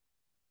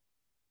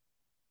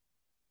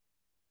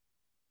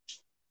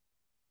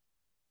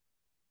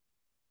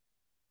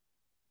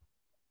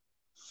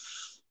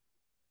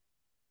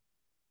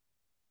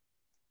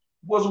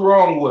 What's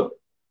wrong with it?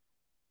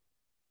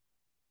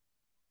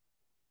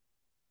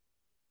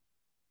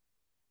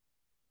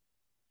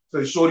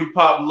 Say Shorty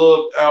Pop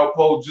loved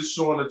Alpo, just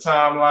showing the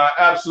timeline.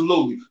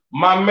 Absolutely.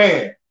 My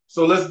man.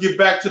 So let's get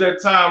back to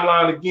that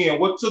timeline again.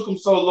 What took him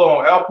so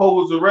long? Alpo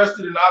was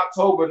arrested in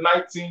October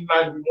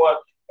 1991,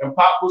 and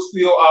Pop was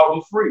still out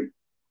and free,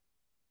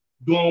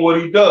 doing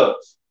what he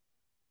does.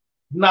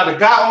 Now, the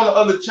guy on the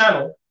other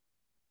channel,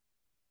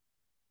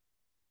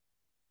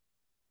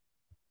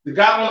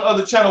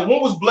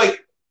 when was Blake?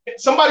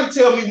 Somebody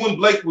tell me when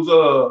Blake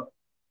was,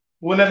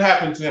 when that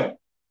happened to him.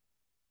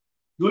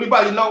 Do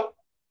anybody know?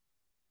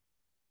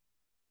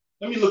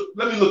 Let me look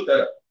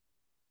that up.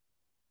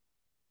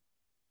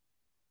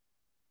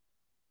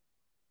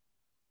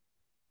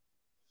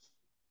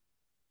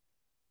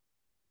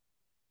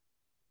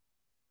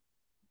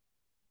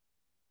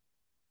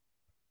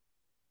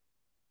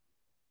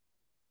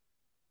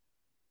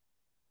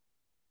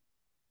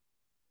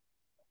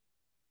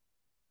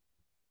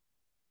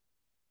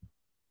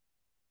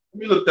 Let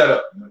me look that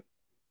up.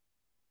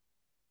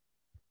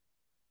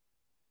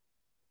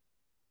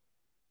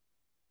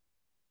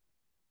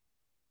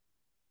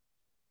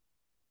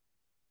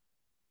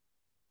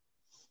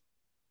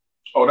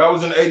 Oh, that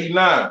was in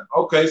 89.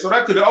 Okay, so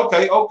that could,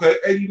 okay,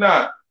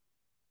 89.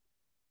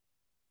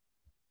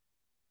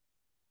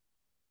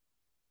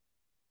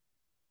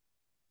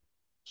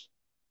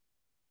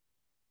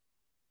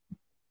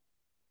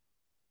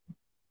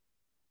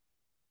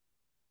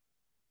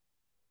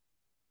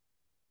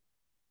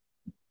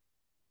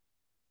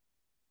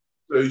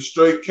 So he's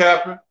straight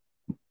capping.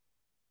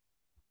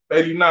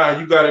 89,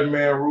 you got it,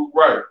 man, Root,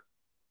 right.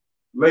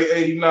 Late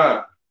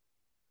 89.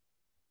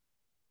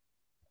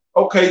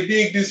 Okay,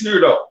 dig this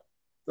here, though.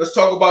 Let's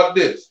talk about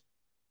this.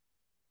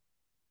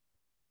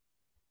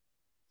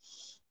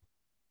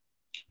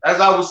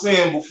 As I was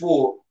saying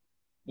before,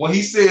 when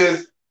he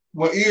says,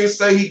 when Ears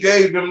say he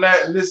gave him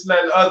that and this and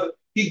that and the other,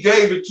 he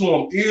gave it to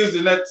him. Ears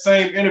in that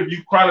same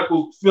interview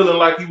chronicled feeling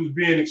like he was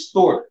being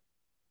extorted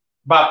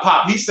by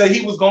Pop. He said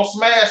he was going to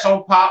smash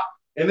on Pop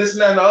and this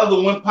and that and the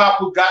other when Pop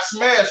got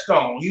smashed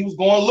on. He was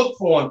going to look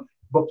for him,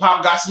 but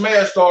Pop got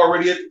smashed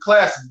already at the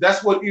Classics.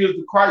 That's what Ears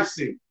the Christ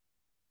said.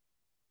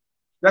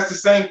 That's the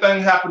same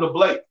thing happened to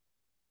Blake.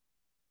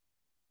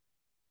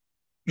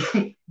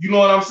 You know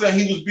what I'm saying?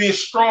 He was being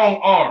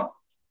strong-armed.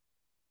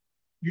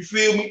 You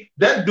feel me?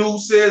 That dude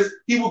says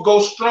he would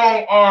go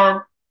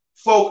strong-arm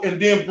folk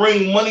and then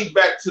bring money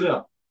back to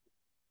them.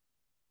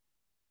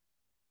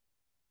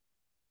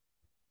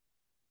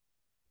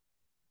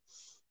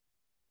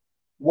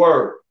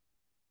 Word.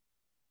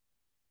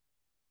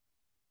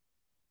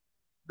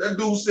 That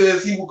dude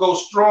says he would go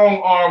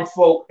strong-arm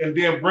folk and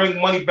then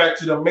bring money back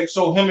to them, make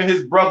sure him and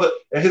his brother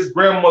and his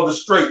grandmother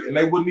straight, and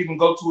they wouldn't even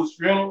go to his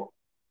funeral.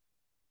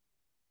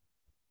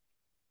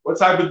 What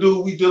type of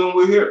dude we dealing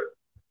with here?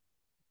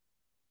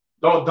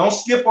 Don't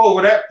skip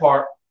over that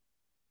part.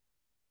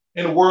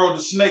 In the world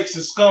of snakes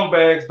and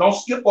scumbags, don't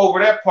skip over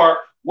that part.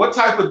 What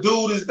type of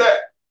dude is that?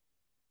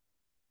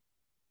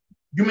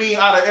 You mean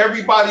out of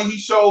everybody he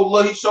showed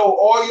love, he showed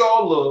all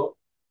y'all love?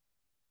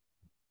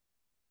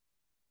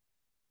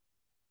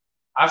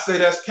 I say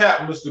that's cap,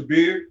 Mr.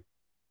 Beard.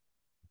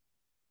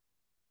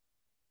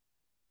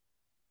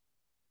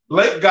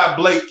 Blake got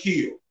Blake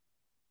killed.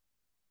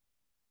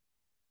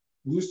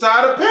 He was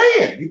tired of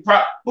paying.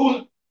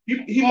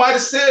 He might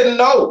have said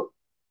no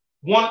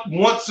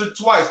once or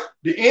twice.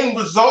 The end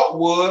result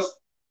was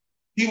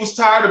he was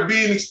tired of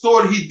being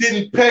extorted. He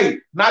didn't pay.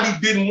 Not he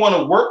didn't want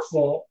to work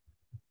for him.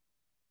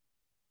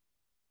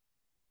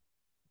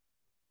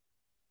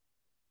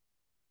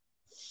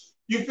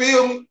 You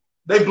feel me?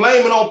 They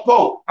blame it on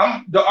Pope.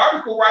 The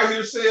article right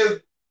here says,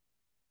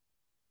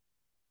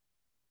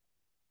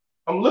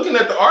 I'm looking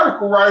at the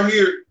article right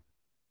here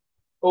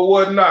or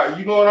whatnot.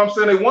 You know what I'm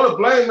saying? They want to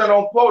blame that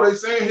on Pope. They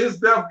saying his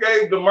death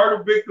gave the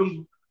murder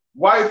victim's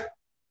wife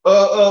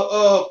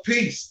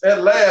peace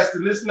at last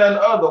and this and that and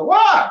the other.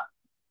 Why?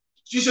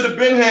 She should have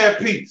been had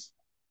peace.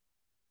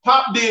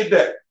 Pop did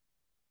that.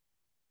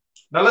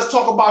 Now let's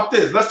talk about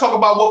this. Let's talk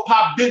about what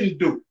Pop didn't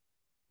do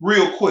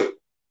real quick.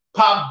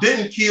 Pop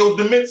didn't kill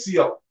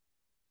Domencio.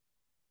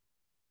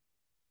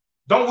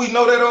 Don't we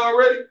know that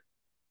already?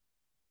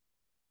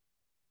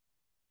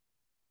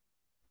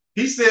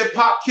 He said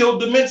Pop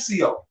killed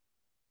Domencio.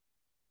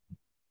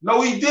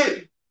 No, he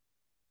didn't.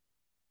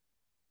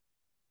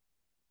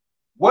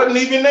 Wasn't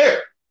even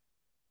there.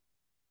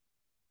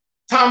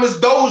 Thomas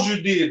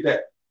Dozier did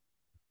that.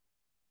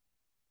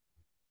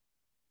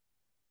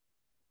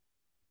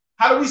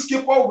 How do we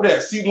skip over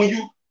that? See, when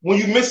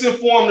you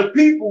misinform the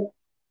people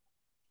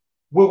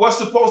with what's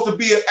supposed to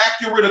be an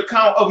accurate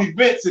account of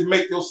events, it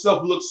make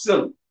yourself look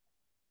silly.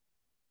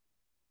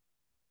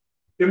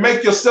 It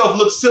make yourself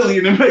look silly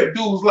and it make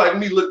dudes like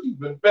me look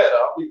even better.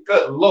 I mean,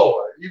 good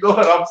Lord. You know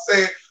what I'm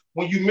saying?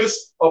 When you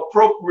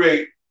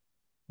misappropriate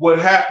what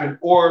happened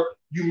or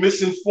you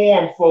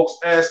misinform folks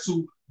as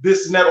to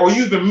this and that, or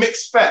you even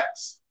mix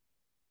facts.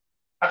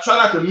 I try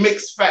not to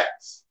mix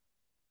facts.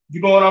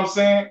 You know what I'm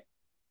saying?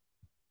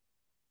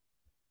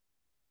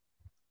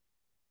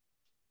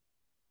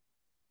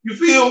 You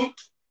feel me?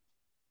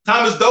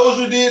 Thomas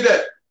Dozier did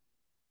that.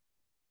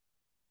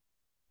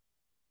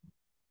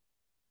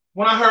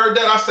 When I heard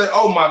that, I said,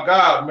 oh my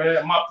God,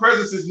 man, my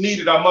presence is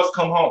needed. I must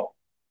come home.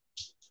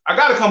 I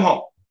got to come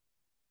home.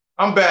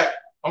 I'm back.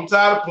 I'm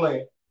tired of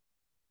playing.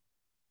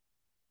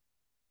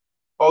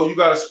 Oh, you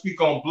got to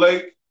speak on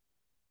Blake.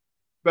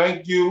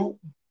 Thank you.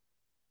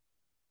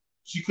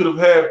 She could have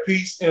had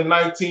peace in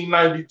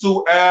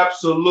 1992.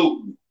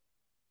 Absolutely.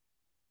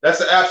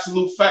 That's an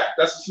absolute fact.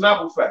 That's a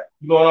Snapple fact.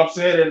 You know what I'm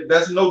saying? And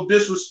that's no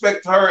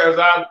disrespect to her, as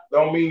I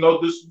don't mean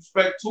no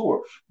disrespect to her.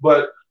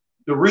 But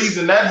the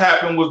reason that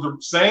happened was the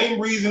same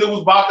reason it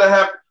was about to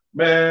happen,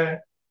 man.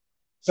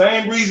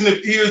 Same reason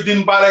if Ears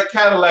didn't buy that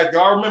Cadillac.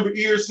 Y'all remember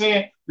Ears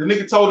saying the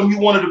nigga told him he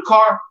wanted a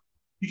car?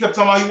 He kept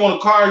talking about he wanted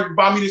a car, you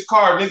buy me this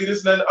car, nigga,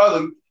 this and that and the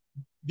other.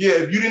 Yeah,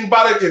 if you didn't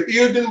buy that, if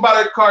Ears didn't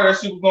buy that car, that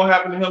shit was gonna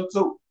happen to him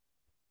too.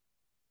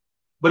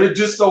 But it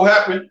just so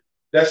happened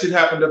that shit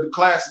happened at the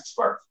Classics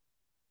first.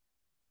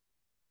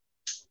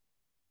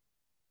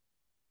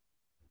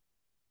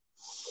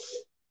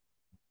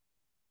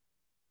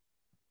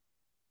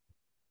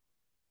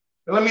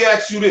 And let me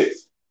ask you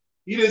this.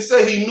 He didn't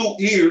say he knew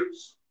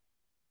Ears.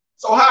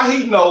 So how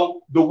he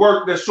know the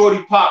work that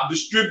Shorty Pop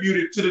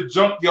distributed to the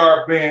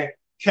Junkyard Band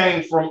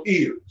came from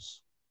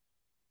Ears?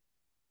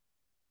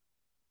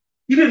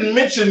 He didn't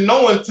mention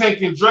knowing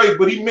Tank and Dre,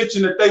 but he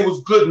mentioned that they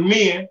was good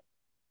men.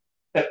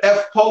 And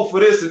F Poe for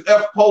this and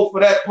F Poe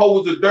for that.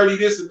 Poe was a dirty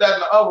this and that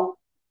and the other.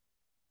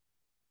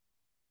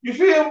 You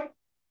feel me?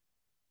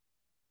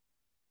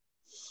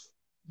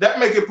 That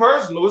make it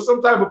personal. It's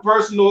some type of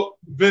personal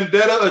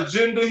vendetta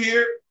agenda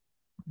here.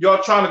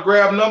 Y'all trying to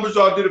grab numbers.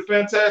 Y'all did a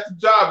fantastic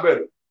job at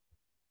it.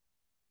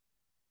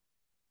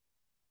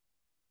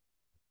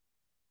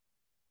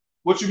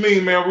 What you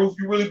mean, man, Ruth?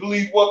 You really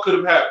believe what could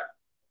have happened?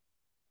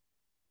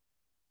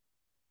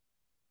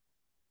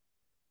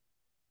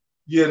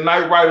 Yeah,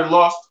 Knight Rider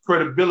lost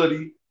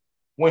credibility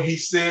when he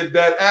said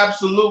that.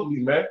 Absolutely,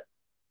 man.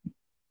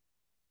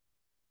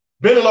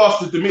 Ben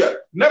lost it to me.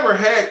 Never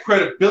had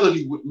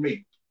credibility with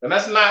me. And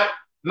that's not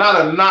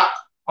a knock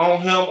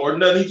on him or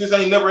nothing. He just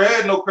ain't never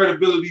had no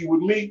credibility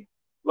with me.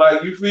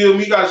 Like, you feel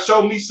me? He got to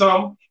show me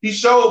something. He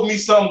showed me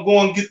something,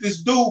 go and get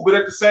this dude. But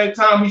at the same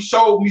time, he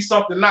showed me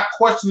something, not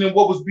questioning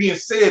what was being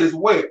said as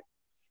well.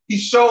 He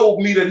showed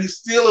me that he's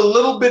still a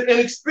little bit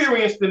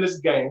inexperienced in this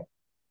game.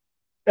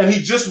 And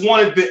he just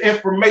wanted the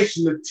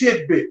information, the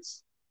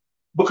tidbits.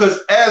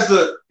 Because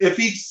if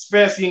he's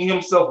fancying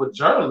himself a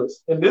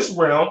journalist in this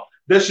realm,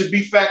 There should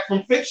be fact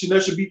from fiction. There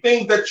should be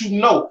things that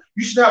you know.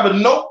 You should have a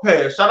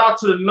notepad. Shout out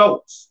to the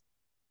notes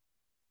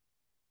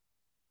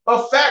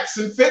of facts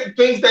and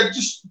things that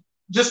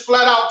just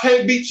flat out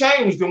can't be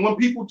changed. And when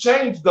people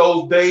change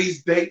those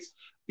days, dates,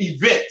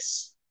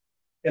 events,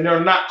 and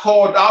they're not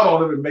called out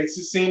on it, it makes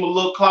it seem a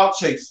little clout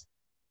chasing.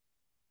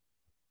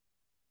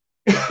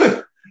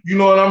 You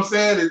know what I'm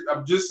saying?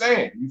 I'm just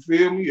saying. You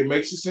feel me? It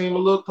makes it seem a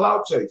little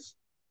clout chasing.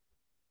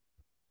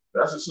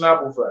 That's a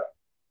Snapple fact.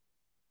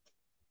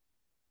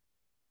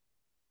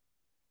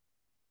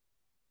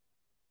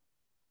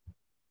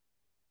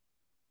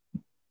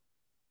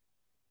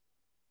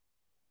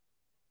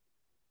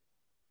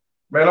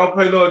 Man, don't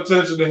pay no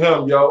attention to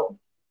him, yo.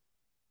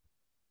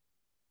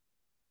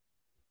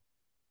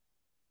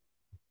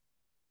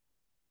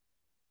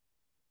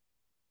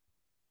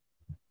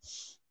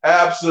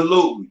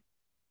 Absolutely.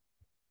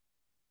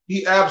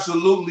 He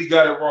absolutely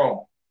got it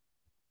wrong.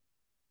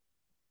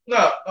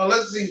 Now,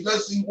 let's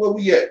see where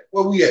we at.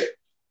 Where we at?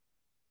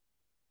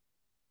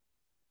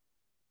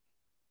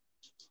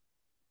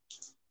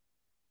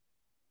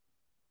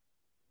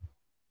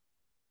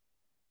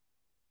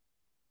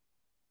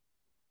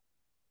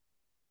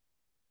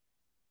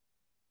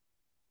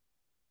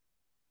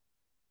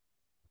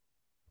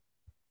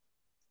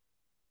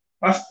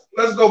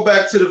 Let's go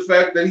back to the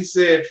fact that he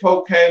said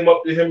Poe came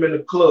up to him in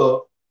the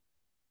club.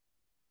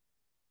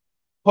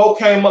 Poe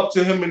came up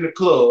to him in the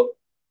club,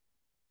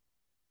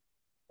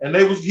 and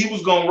he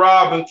was gonna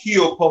rob and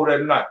kill Poe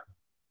that night.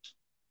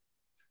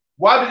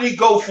 Why did he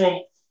go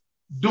from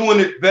doing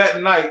it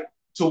that night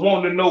to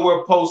wanting to know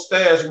where Poe's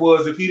stash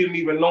was if he didn't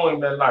even know him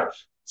that night?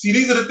 See,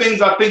 these are the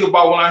things I think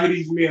about when I hear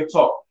these men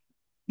talk.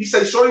 He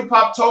said Shorty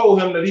Pop told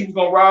him that he was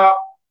gonna rob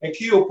and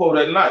kill Poe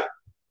that night.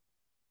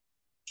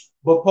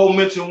 But Poe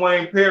mentioned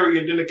Wayne Perry,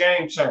 and then the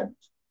game changed.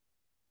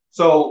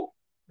 So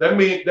that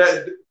means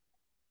that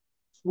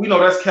we know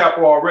that's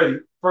capital already,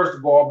 first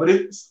of all. But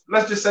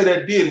let's just say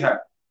that did happen.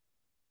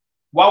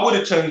 Why would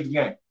it change the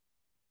game?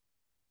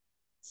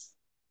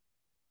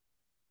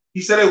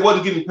 He said it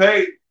wasn't getting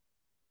paid.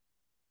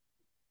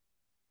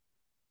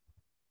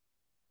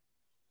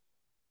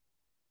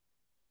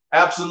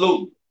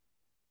 Absolutely.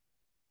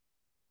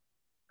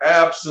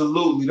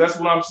 Absolutely. That's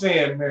what I'm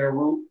saying, man,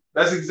 Root.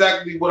 That's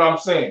exactly what I'm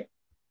saying.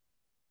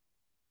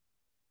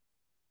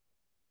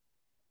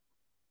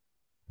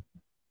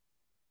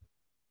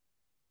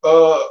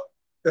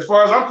 As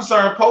far as I'm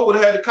concerned, Poe would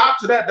have had to cop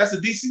to that. That's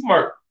a DC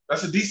murder.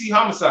 That's a DC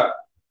homicide.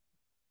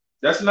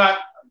 That's not,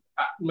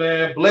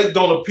 man, Blake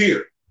don't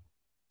appear.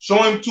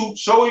 Tell him to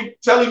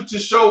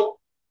show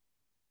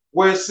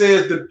where it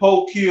says that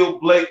Poe killed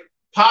Blake,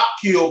 Pop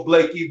killed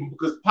Blake even,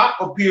 because Pop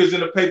appears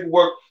in the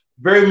paperwork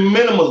very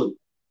minimally.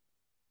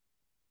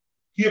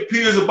 He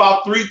appears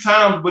about 3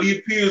 times, but he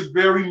appears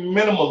very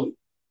minimally.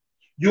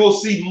 You'll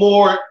see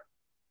more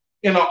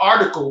in an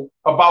article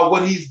about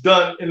what he's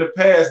done in the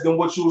past than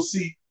what you'll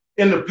see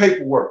in the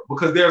paperwork,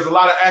 because there's a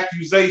lot of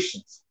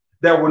accusations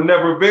that were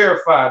never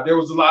verified. There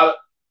was a lot of,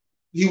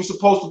 he was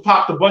supposed to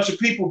pop a bunch of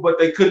people, but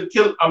they couldn't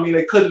kill,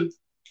 they couldn't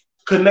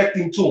connect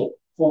him to him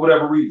for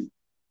whatever reason.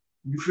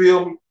 You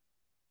feel me?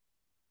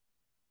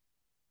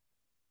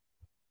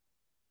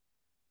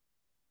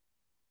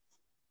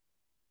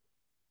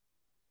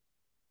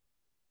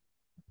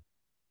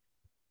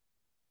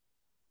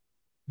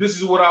 This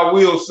is what I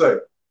will say.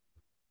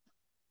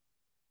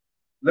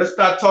 Let's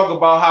not talk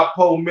about how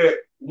Poe met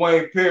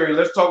Wayne Perry.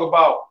 Let's talk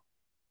about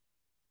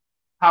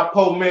how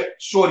Poe met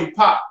Shorty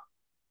Pop.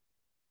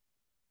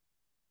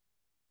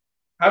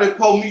 How did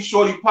Poe meet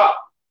Shorty Pop?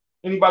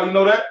 Anybody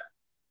know that?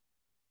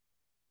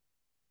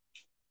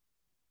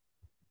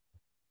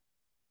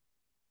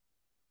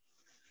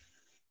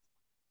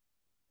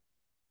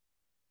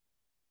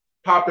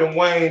 Pop and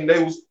Wayne,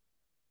 they was,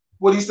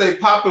 what he say?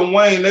 Pop and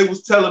Wayne, they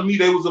was telling me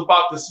they was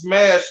about to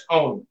smash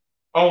on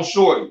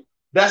Shorty.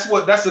 That's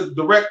a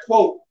direct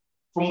quote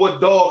from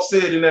what Dog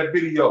said in that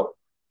video.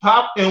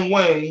 Pop and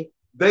Wayne,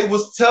 they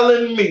was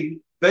telling me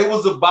they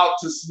was about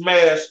to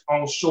smash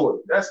on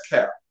Shorty. That's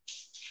cap.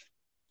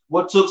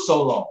 What took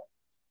so long?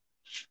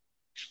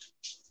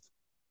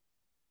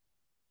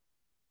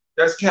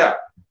 That's cap.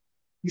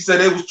 He said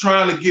they was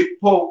trying to get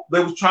Pop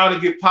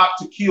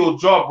to kill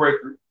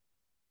Jawbreaker,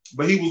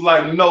 but he was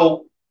like,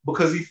 no,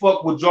 because he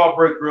fucked with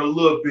Jawbreaker a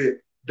little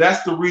bit.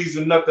 That's the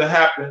reason nothing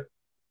happened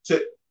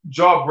to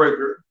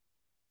Jawbreaker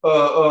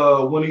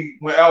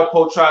when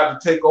Alpo tried to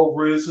take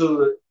over his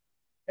hood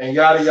and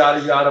yada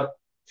yada yada.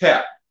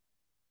 Cap.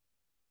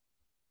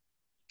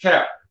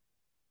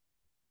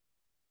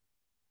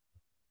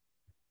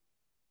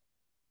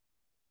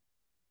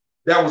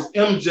 That was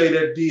MJ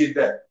that did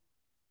that.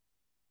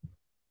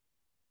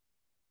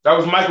 That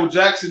was Michael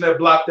Jackson that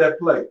blocked that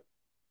play.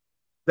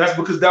 That's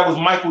because that was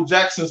Michael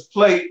Jackson's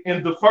play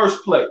in the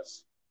first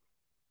place.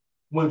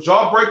 When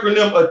Jawbreaker and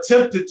them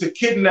attempted to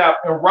kidnap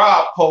and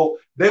rob Poe,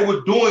 they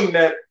were doing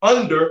that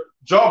under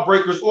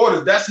Jawbreaker's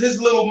orders. That's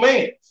his little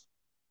man's.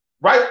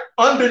 Right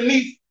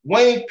underneath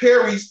Wayne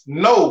Perry's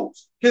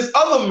nose. His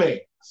other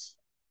man's.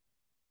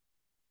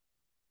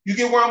 You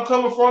get where I'm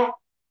coming from?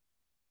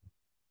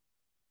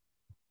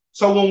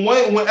 So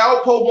when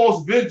Alpo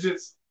wants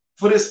vengeance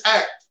for this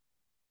act,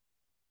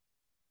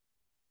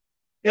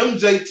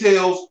 MJ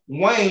tells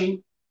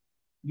Wayne,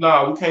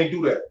 nah, we can't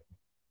do that.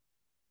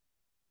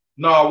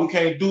 Nah, we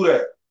can't do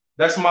that.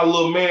 That's my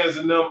little mans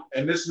and them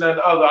and this and that and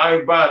the other. I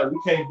ain't buying it.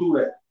 We can't do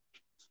that.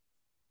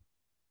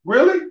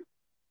 Really?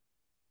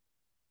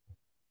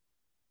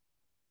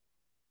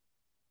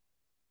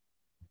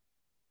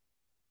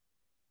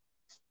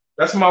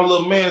 That's my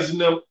little mans and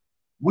them.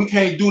 We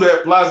can't do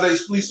that.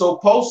 Blase Spleeso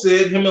Post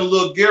said him and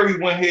little Gary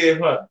went head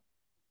hunting.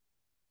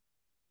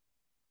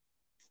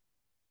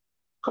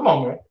 Come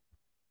on, man.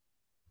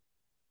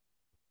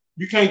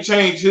 You can't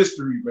change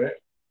history, man.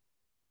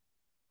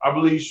 I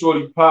believe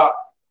Shorty Pop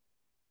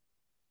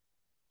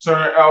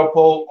turned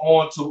Alpo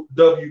on to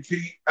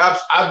WP.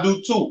 I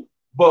do too.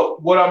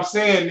 But what I'm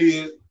saying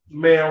is,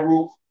 man,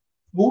 Ruth,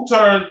 who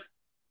turned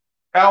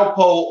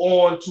Alpo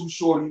on to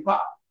Shorty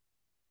Pop?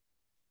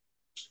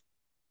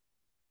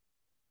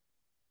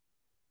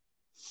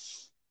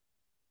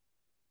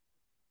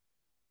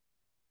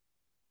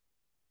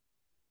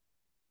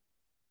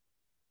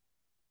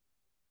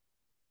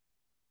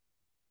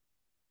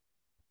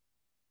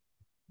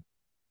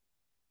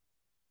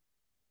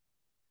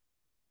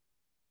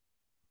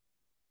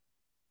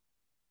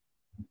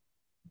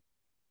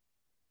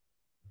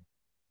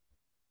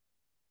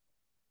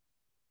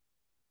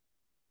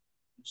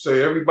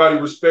 Say everybody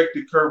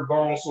respected Kurt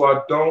Bones, so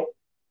I don't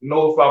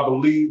know if I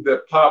believe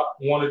that Pop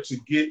wanted to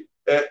get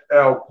at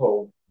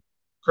Alpo.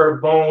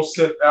 Kurt Bones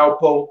sent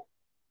Alpo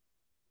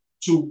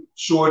to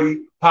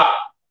Shorty Pop.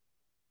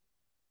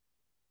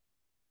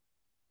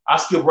 I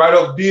skip right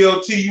up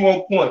DLT, you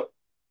on point.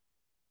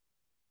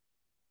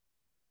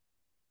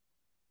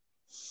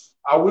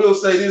 I will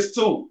say this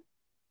too.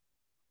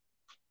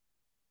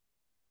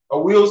 I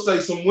will say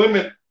some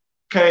women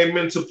came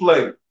into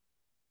play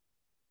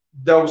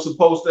that was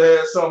supposed to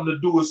have something to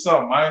do with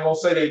something. I ain't gonna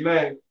say their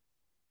name.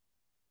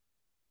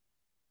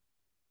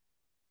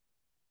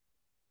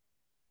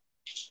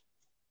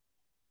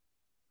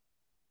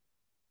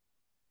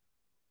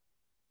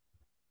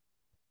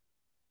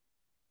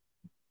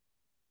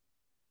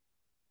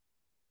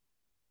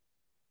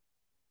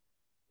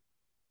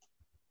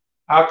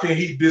 How can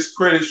he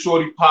discredit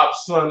Shorty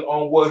Pop's son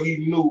on what he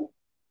knew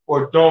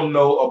or don't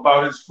know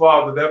about his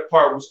father? That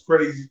part was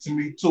crazy to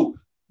me too.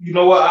 You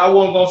know what? I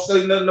wasn't gonna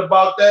say nothing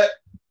about that.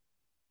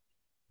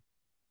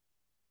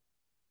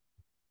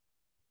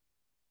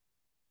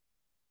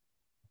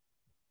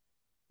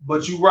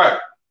 But you're right.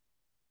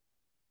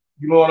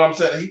 You know what I'm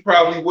saying? He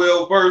probably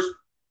well versed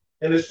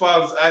in his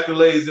father's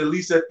accolades, at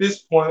least at this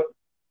point,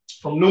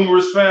 from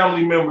numerous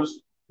family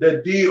members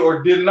that did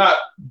or did not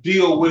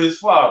deal with his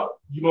father.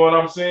 You know what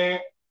I'm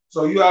saying?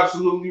 So you're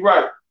absolutely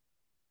right.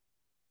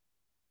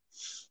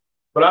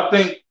 But I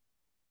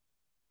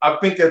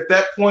think at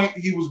that point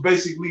he was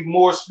basically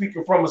more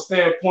speaking from a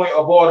standpoint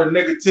of all the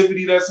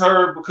negativity that's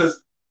heard,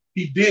 because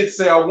he did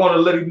say, I want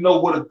to let him know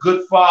what a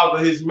good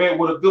father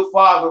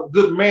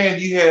good man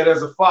he had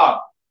as a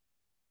father.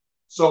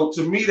 So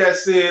to me, that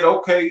said,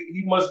 okay,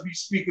 he must be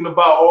speaking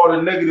about all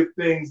the negative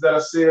things that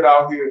are said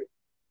out here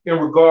in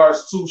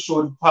regards to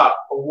Shorty Pop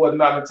or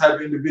whatnot, the type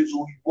of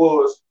individual he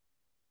was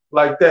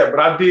like that. But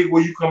I dig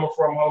where you coming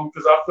from, homie,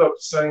 because I felt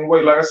the same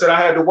way. Like I said,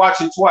 I had to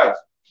watch it twice.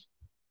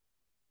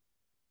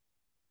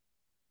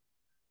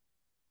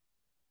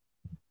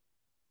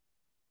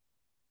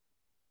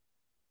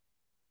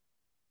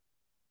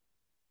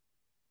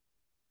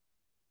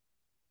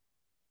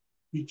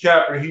 He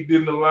capping. He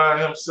didn't align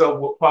himself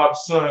with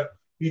Pop's son.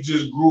 He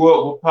just grew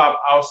up with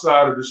Pop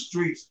outside of the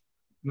streets,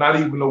 not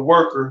even a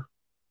worker,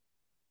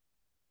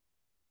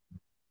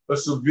 a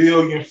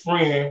civilian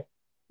friend.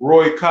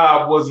 Roy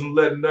Cobb wasn't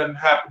letting nothing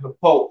happen to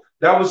Pope.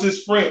 That was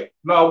his friend.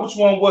 No, which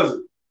one was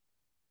it?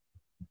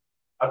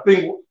 I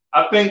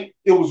think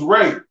it was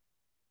Ray.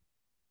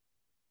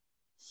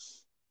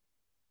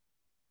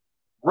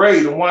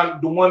 Ray, the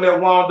one that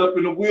wound up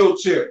in the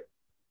wheelchair.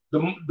 The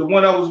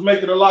one that was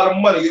making a lot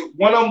of money.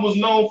 One of them was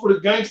known for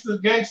the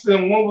gangster,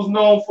 and one was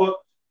known for,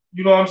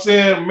 you know what I'm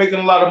saying, making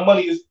a lot of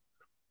money is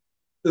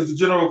the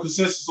general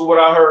consensus of what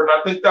I heard. And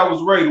I think that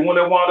was Ray, the one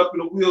that wound up in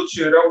the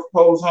wheelchair. That was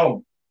Poe's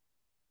home.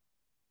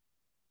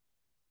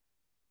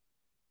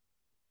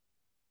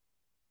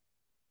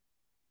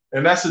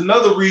 And that's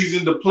another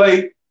reason the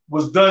play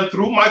was done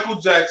through Michael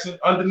Jackson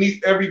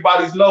underneath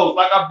everybody's nose.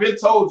 Like I've been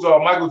told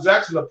y'all, Michael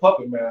Jackson, a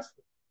puppet master.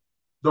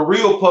 The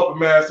real puppet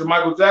master,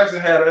 Michael Jackson,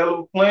 had a hell of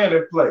a plan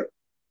in play.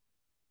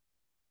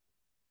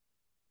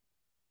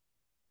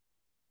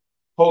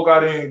 Poe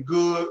got in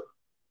good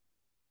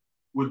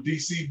with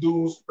DC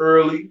dudes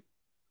early.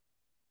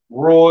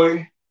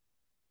 Roy,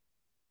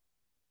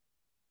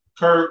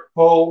 Kurt,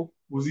 Poe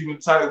was even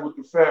tight with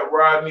the Fat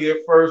Rodney at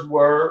first.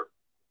 Word.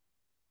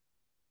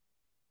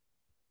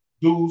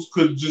 Dudes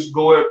could just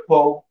go at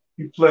Poe.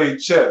 He played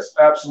chess,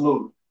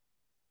 absolutely.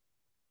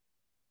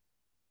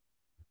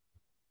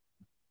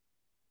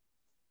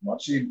 My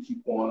cheating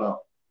keep going out.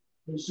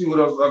 Let me see what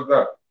else I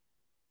got.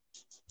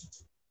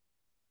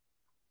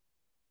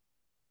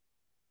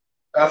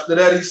 After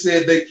that, he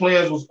said their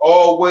plans was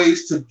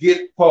always to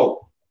get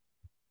Poe.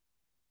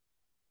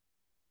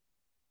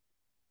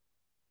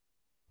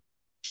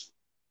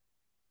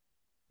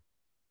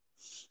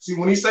 See,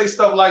 when he say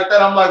stuff like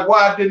that, I'm like,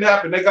 why it didn't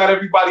happen? They got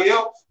everybody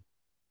else.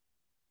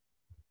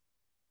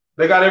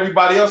 They got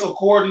everybody else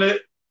according to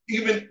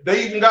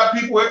they even got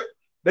people.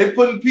 They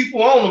putting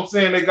people on them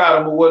saying they got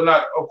them or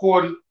whatnot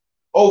according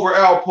over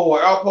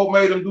Alpo. Alpo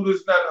made them do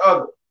this, that, and the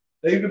other.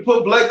 They even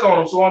put Blake on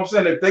them. So I'm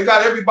saying if they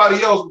got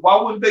everybody else, why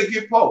wouldn't they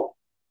get Poe?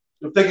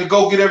 If they could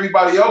go get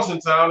everybody else in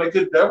town, they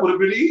could. That would have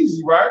been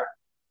easy, right?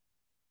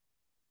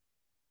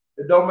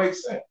 It don't make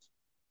sense.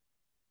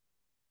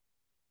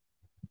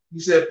 He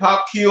said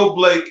Pop killed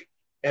Blake,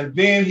 and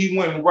then he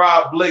went and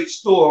robbed Blake's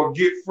store,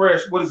 get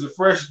fresh. What is it?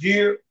 Fresh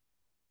gear.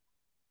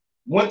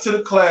 Went to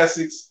the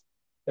classics,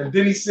 and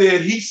then he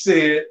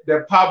said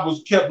that Pop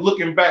was kept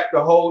looking back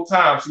the whole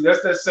time. See,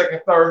 that's that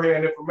second, third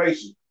hand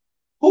information.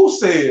 Who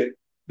said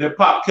that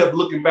Pop kept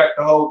looking back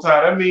the whole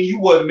time? I mean, you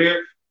wasn't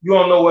there. You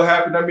don't know what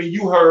happened. I mean,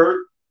 you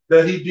heard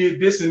that he did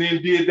this and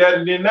then did that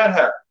and then that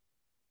happened.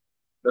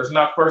 That's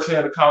not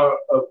first-hand account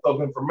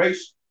of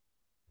information.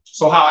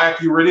 So how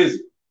accurate is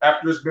it?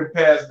 After it's been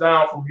passed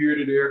down from here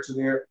to there to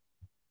there,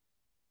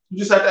 you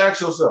just have to ask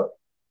yourself.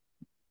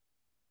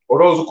 Or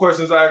those are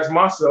questions I ask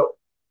myself.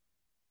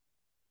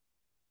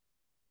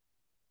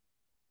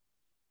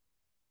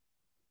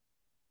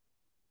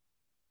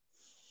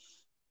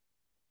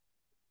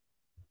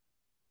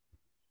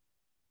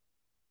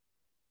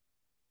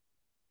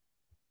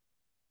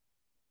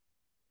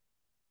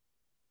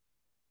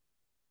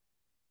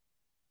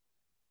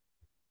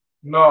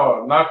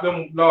 No, not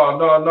them.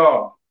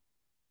 No.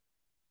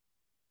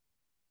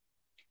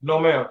 No,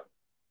 ma'am.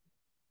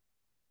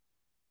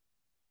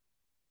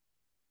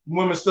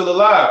 Women still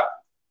alive.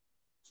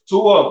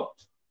 2 of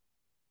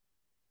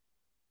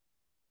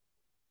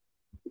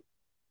them.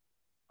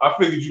 I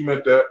figured you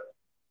meant that.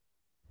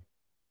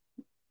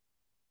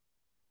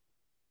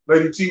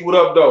 Lady T, what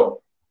up,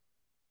 though?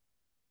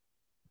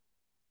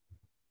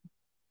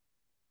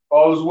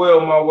 All is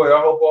well my way. I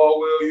hope all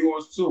well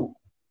yours, too.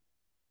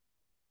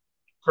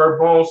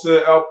 Kurt Bones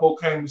said Alpo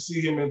came to see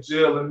him in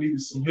jail and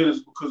needed some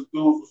hitters because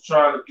dudes was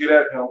trying to get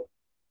at him.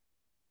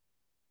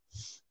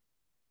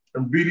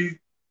 And BD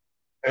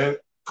and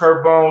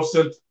Kurt Bones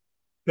sent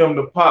him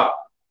to Pop.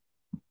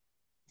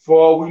 For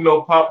all we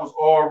know, Pop was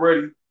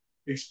already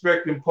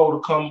expecting Poe to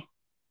come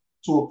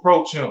to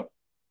approach him.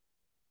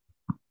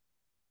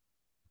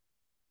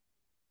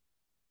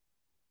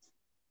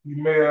 He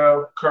may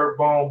have Kurt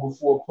Bones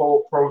before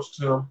Poe approached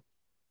him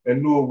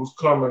and knew it was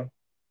coming.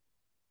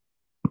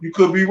 You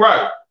could be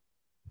right.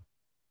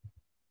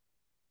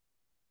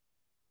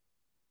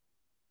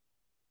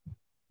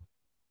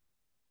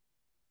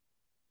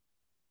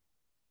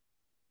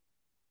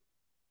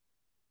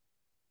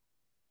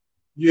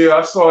 Yeah,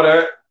 I saw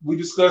that. We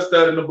discussed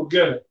that in the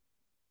beginning.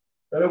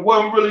 And it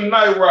wasn't really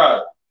Night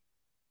Rider.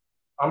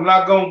 I'm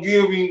not going to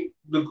give him,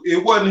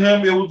 it wasn't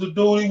him, it was the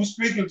dude he was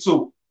speaking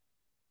to.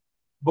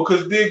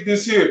 Because dig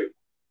this here.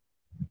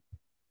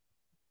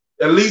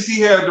 At least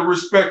he had the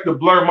respect to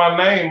blur my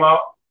name out.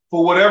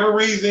 For whatever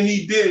reason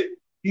he did it,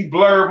 he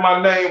blurred my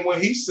name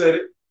when he said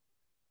it.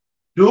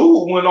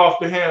 Dude went off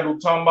the handle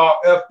talking about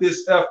F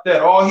this, F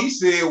that. All he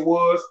said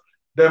was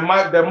there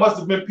must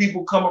have been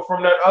people coming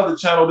from that other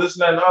channel, this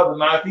and that and the other.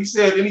 Now, if he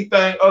said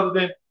anything other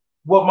than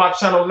what my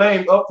channel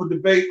name up for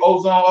debate,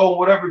 Ozone O,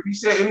 whatever, if he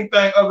said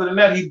anything other than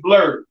that, he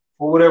blurred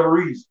for whatever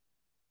reason.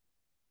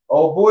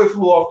 Oh boy,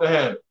 flew off the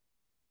handle.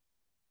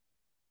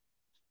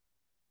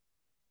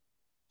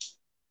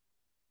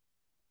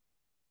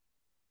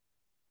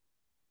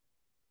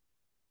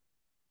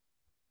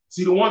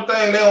 See, the one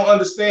thing they don't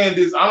understand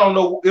is I don't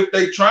know if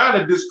they trying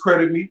to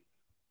discredit me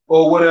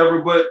or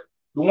whatever, but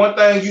the one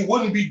thing you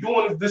wouldn't be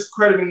doing is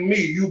discrediting me.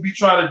 You'd be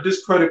trying to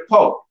discredit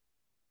Poe.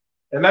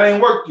 And that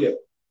ain't worked yet.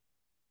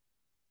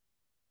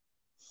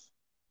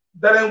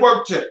 That ain't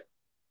worked yet.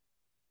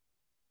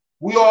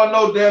 We all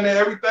know down there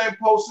everything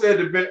Poe said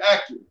had been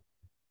accurate.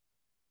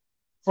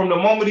 From the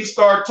moment he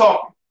started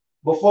talking,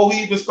 before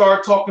he even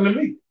started talking to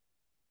me.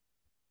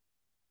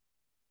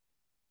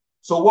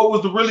 So what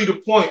was really the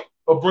point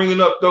of bringing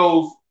up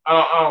those?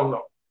 I don't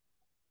know.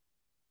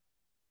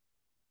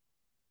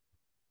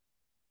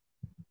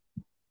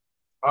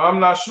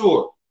 I'm not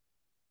sure.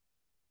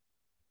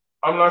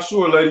 I'm not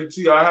sure, Lady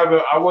T.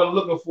 I wasn't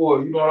looking for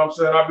it. You know what I'm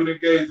saying? I've been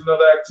engaged in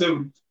other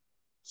activities,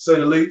 to say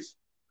the least.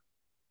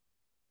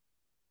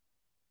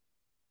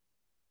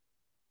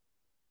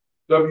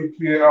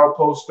 WPA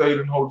outpost stayed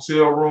in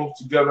hotel rooms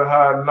together,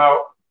 hiding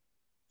out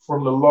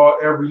from the law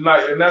every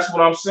night. And that's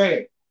what I'm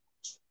saying.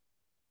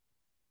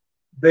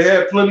 They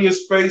had plenty of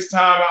space,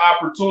 time, and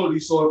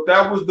opportunity. So if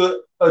that was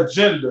the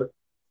agenda,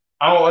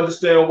 I don't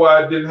understand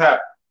why it didn't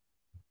happen.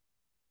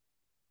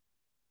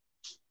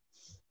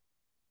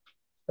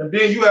 And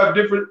then you have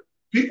different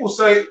people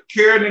say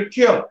Karen and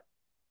Kim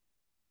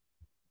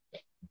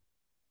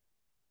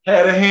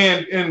had a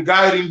hand in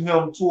guiding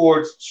him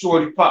towards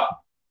Shorty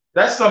Pop.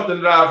 That's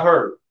something that I've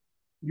heard.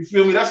 You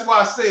feel me? That's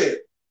why I said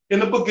in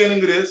the beginning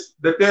of this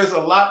that there's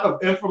a lot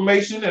of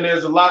information and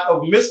there's a lot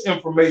of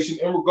misinformation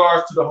in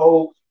regards to the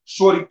whole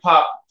Shorty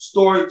Pop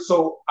story.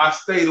 So I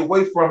stayed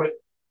away from it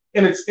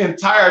in its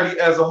entirety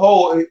as a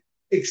whole,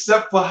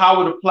 except for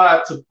how it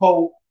applied to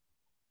Poe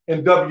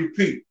and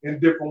WP in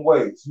different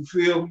ways. You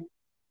feel me?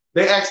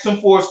 They asked him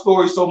for a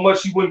story so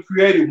much he wouldn't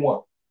create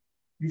one.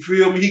 You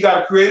feel me? He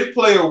got a creative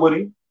player with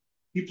him.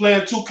 He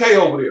playing 2K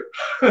over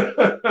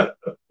there.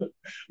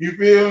 You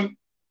feel me?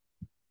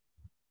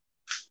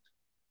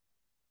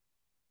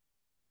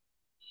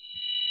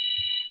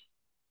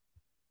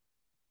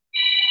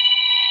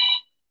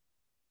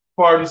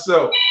 Pardon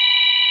yourself.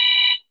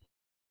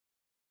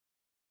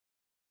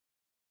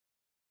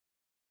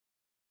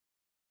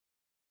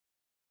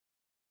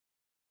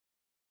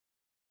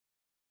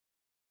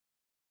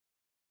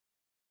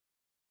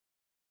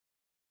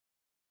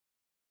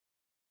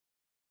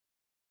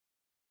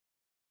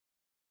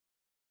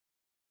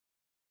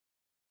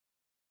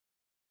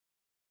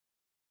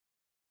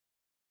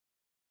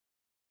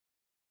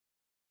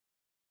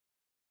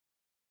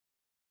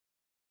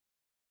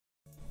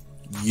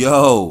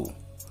 Yo,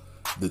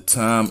 the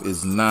time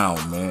is now,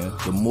 man.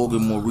 The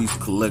Morgan Maurice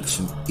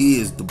collection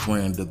is the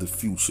brand of the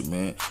future,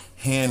 man.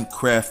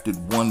 Handcrafted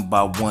one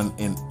by one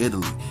in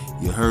Italy.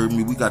 You heard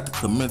me? We got the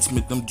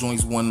commencement, them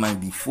joints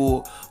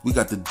 194. We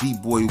got the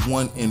D-Boy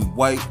 1 in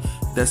white,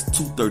 that's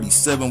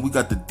 237. We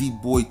got the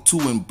D-Boy 2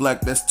 in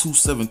black, that's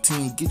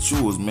 217. Get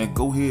yours, man.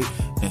 Go ahead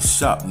and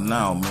shop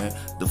now, man.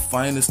 The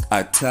finest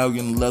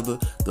Italian leather,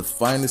 the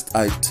finest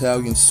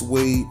Italian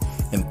suede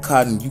and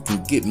cotton you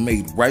can get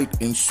made right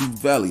in Shoe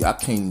Valley. I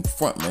came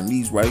front, man.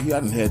 These right here, I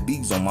done had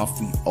these on my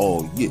feet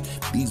all year.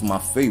 These my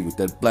favorite.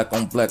 That black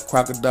on black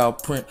crocodile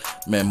print,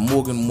 man.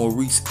 Morgan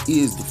Maurice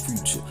is the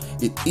future.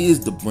 It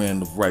is the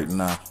brand of right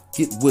now.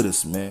 Get with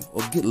us, man,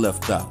 or get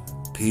left out.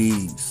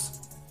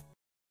 Peace.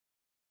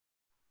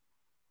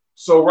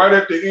 So right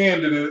at the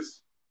end of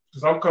this,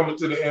 because I'm coming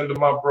to the end of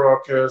my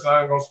broadcast,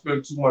 I ain't gonna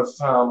spend too much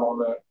time on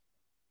that.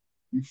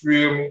 You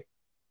feel me?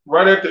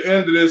 Right at the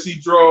end of this, he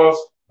draws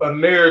a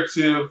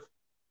narrative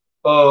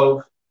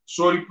of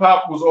Shorty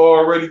Pop was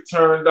already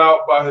turned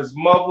out by his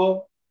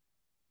mother.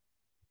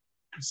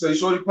 He say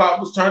Shorty Pop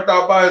was turned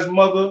out by his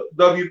mother.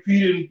 WP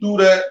didn't do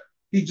that.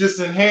 He just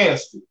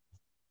enhanced it.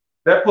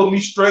 That put me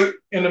straight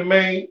in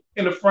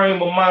the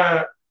frame of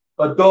mind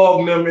of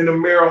Dog them in the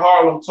Mayor of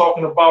Harlem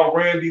talking about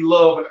Randy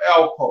Love and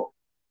Alpo.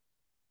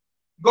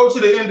 Go to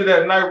the end of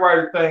that Night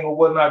Rider thing or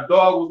whatnot.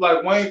 Dog was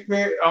like, Wayne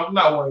Perry, I'm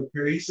not Wayne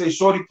Perry. He said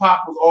Shorty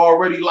Pop was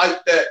already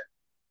like that.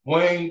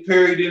 Wayne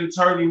Perry didn't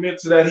turn him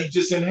into that. He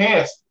just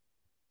enhanced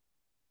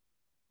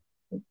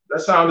it.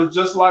 That sounded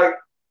just like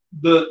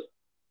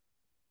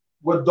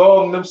what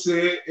Dog and them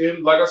said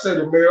in, like I said,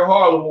 the Mayor of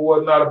Harlem or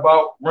whatnot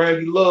about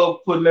Randy Love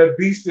putting that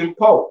beast in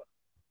Poe.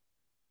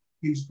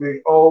 He's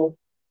Big O,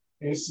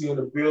 NC in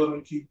the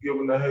building, keep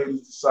giving the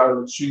haters the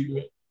silent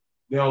treatment.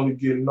 They only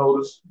get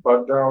noticed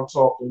by down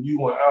talking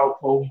you and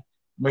Alpo,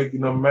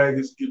 making them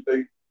maggots get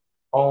their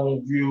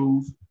own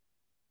views.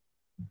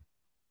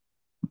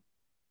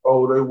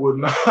 Oh, they would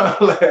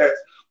not last.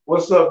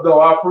 What's up, though?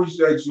 I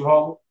appreciate you,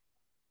 homie.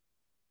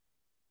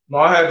 No,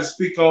 I had to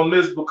speak on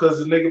this because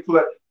the nigga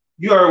play.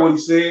 You heard what he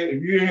said.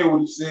 If you didn't hear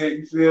what he said,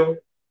 you feel me?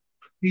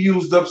 He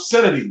used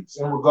obscenities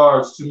in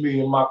regards to me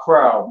and my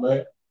crowd,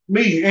 man.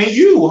 Me and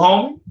you,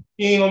 homie.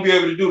 He ain't gonna be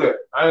able to do that.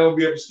 I ain't gonna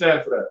be able to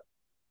stand for that.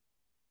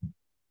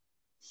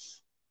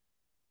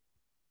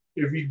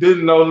 If you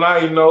didn't know, now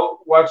you know.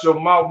 Watch your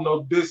mouth,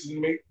 no dissing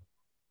me.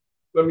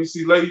 Let me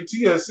see. Lady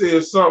T has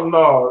said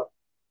something.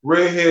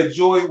 Redhead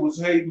Joy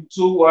was hating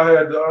too. I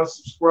had to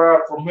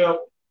unsubscribe from him.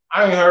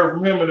 I ain't heard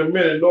from him in a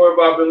minute, nor have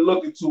I been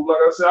looking to. Like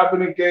I said, I've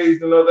been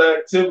engaged in other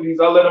activities.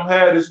 I let them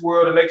have this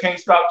world and they can't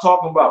stop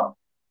talking about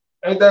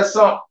me. Ain't that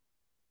something?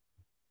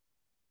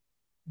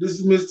 This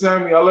is Miss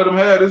Tammy. I let them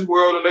have this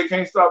world and they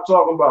can't stop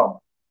talking about me.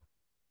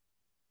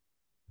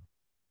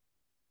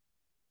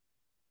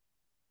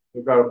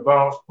 They got a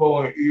bounce,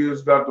 pulling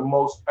ears, got the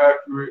most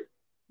accurate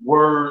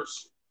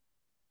words.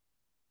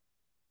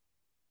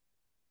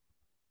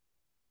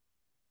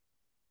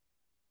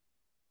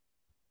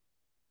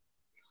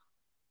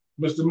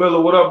 Mr. Miller,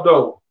 what up,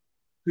 though?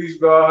 Peace,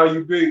 God, how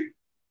you be?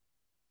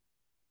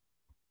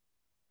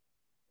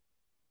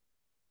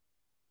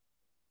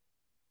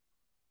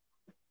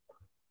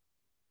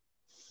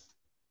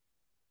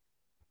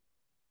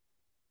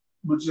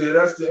 But yeah,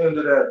 that's the end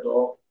of that,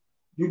 dog.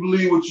 You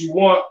believe what you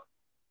want.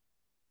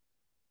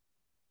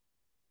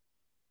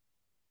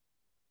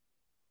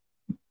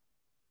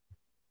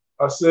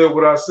 I said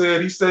what I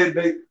said. He said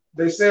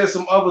they said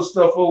some other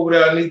stuff over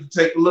there I need to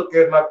take a look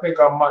at, and I think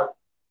I might.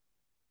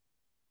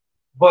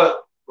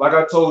 But like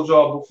I told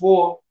y'all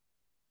before,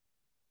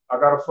 I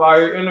got a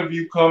fire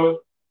interview coming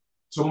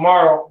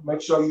tomorrow.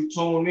 Make sure you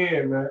tune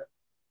in, man.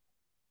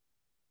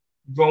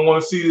 You're going to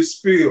want to see this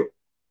spiel.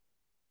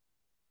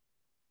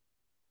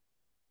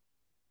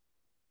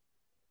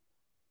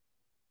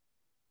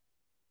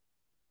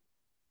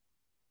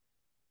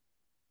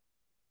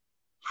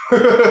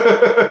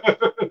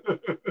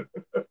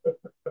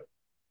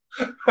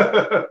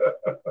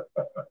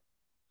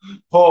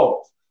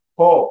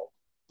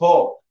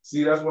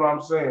 See, that's what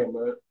I'm saying,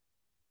 man.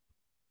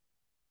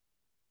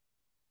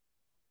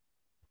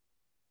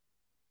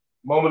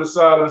 Moment of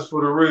silence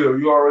for the real.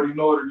 You already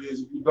know what it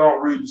is if you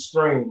don't read the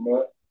stream,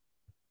 man.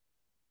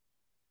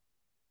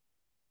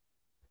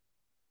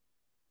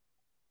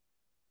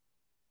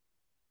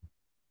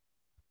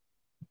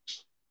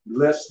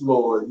 Yes,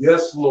 Lord.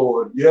 Yes,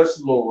 Lord. Yes,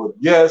 Lord.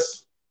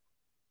 Yes.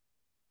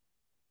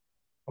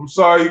 I'm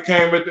sorry you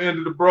came at the end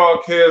of the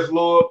broadcast,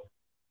 Lord,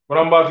 but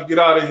I'm about to get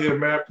out of here,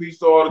 man. Peace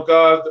to all the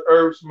guys, the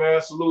Earths,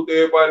 man. Salute to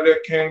everybody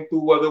that came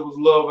through, whether it was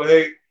love or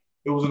hate.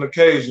 It was an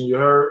occasion, you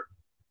heard?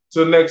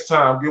 Till next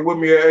time. Get with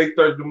me at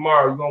 8:30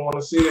 tomorrow. You're going to want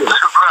to see this. Right.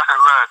 I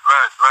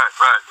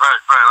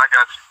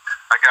got you.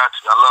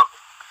 I love it.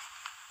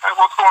 Hey,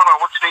 what's going on?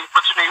 What you need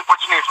from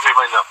me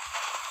right now?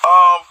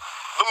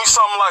 Do me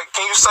something like,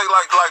 can you say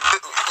like,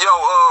 yo,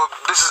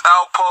 this is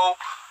Alpo,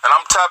 and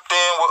I'm tapped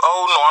in with,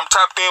 I'm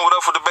tapped in with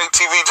Up for Debate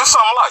TV. Just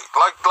something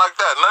like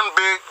that. Nothing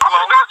big.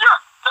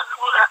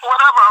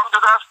 Whatever. I'm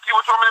just asking you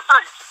what you want me to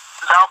say.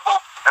 This is Alpo,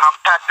 and I'm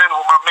tapped in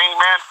with my main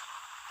man.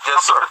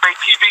 Yes, sir. Up for Debate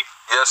TV.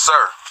 Yes,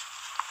 sir.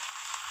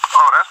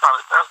 Oh,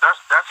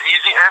 that's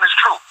easy and it's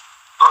true.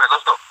 Go ahead,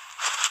 let's go.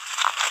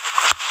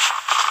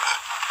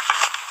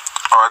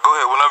 All right, go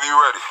ahead whenever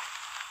you're ready.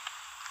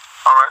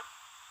 All right.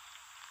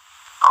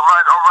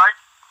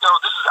 Yo,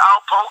 this is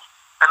Alpo,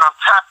 and I'm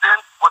tapped in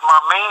with my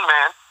main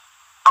man,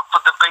 Up for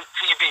Debate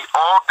TV.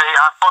 All day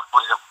I fuck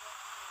with him.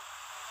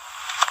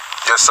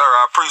 Yes, sir.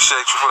 I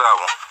appreciate you for that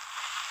one.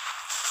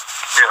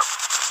 Yeah.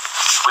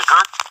 We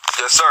good?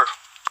 Yes, sir.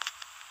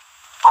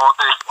 All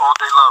day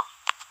love.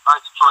 All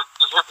right, Detroit,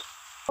 just hit me.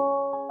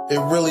 It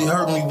really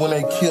hurt me when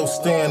they killed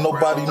Stan.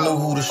 Nobody knew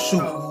who to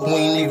shoot. We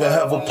ain't even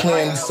have a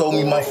plan. He sold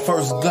me my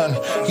first gun.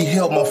 He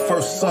held my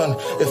first son.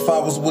 If I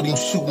was with him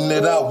shooting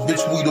it out,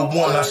 bitch, we the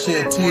one. I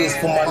shed tears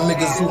for my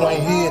niggas who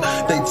ain't here.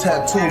 They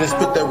tattooed and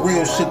spit that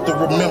real shit to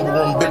remember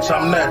him. Bitch,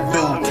 I'm that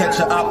dude. Catch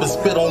a op and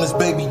spit on his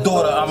baby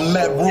daughter. I'm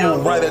that rule.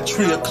 Right at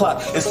 3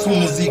 o'clock as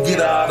soon as he get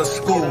her out of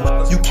school.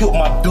 You killed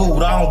my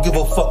dude. I don't give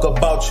a fuck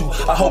about you.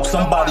 I hope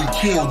somebody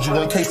killed you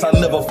in case I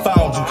never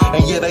found you.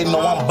 And yeah, they know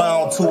I'm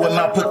bound to, and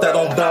I put that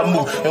on Damu.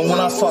 And when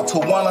I saw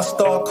Tawana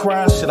start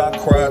crying, shit, I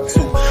cried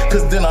too.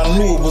 Cause then I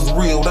knew it was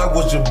real, that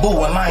was your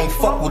boo. And I ain't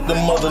fuck with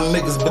them other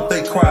niggas, but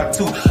they cried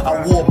too.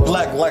 I wore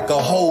black like a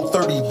whole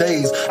 30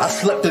 days. I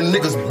slept in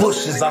niggas'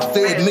 bushes, I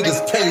fed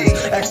niggas' caves.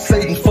 Asked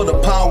Satan for the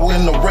power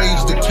and the rage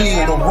to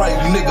kill the right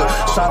nigga.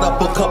 Shot up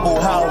a couple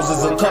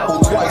houses, a couple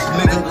twice,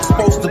 nigga.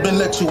 Supposed to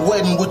been at your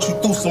wedding with you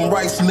threw some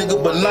rice,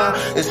 nigga. But nah,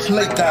 it's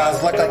snake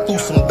eyes like I threw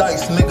some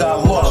dice, nigga. I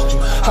lost you.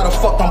 How the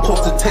fuck I'm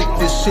supposed to take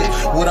this shit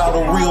without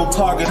a real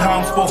target? How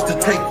I'm supposed to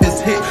take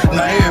this hit?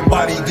 Now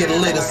everybody get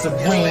lit, it's a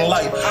green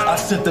light. I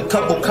sent a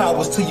couple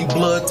cowards to you,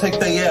 blood, take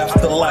they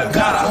afterlife.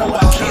 God, I hope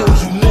I killed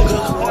you, nigga.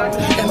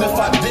 And if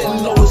I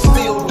didn't know it,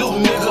 still do,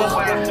 nigga.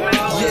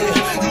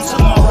 Yeah, you took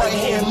my right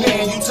hand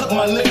man, you took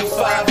my nigga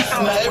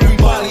 5. Now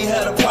everybody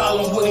had a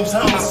problem with his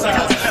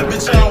homicides.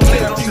 Bitch, I don't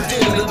care if you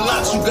did it or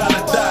not, you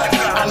gotta die.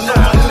 I know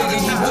my nigga,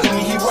 he with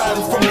me, he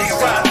riding from the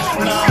sky.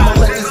 Now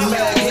I'ma let this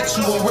mag hit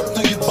you and rip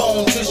through your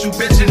bone tissue,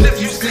 bitch. And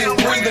if you still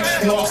breathing,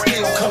 no, I'm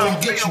still coming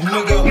get you,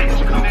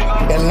 nigga.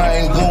 And I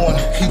ain't going,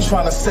 he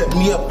tryna set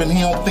me up and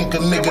he don't think a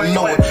nigga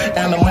know it.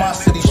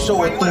 Animosity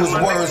show it through his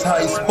words, how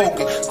he spoke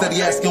it.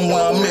 Steady asking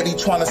where I'm at, he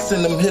tryna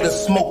send them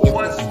hitters smoking.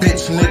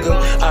 Bitch, nigga,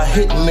 I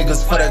hit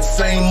niggas for that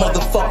same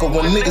motherfucker.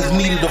 When niggas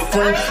needed a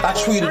friend, I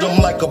treated them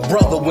like a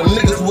brother. When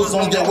niggas was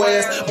on your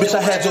ass, bitch,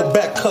 I had your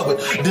back covered.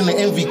 Then the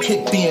envy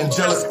kicked in,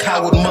 jealous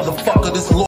coward motherfucker. This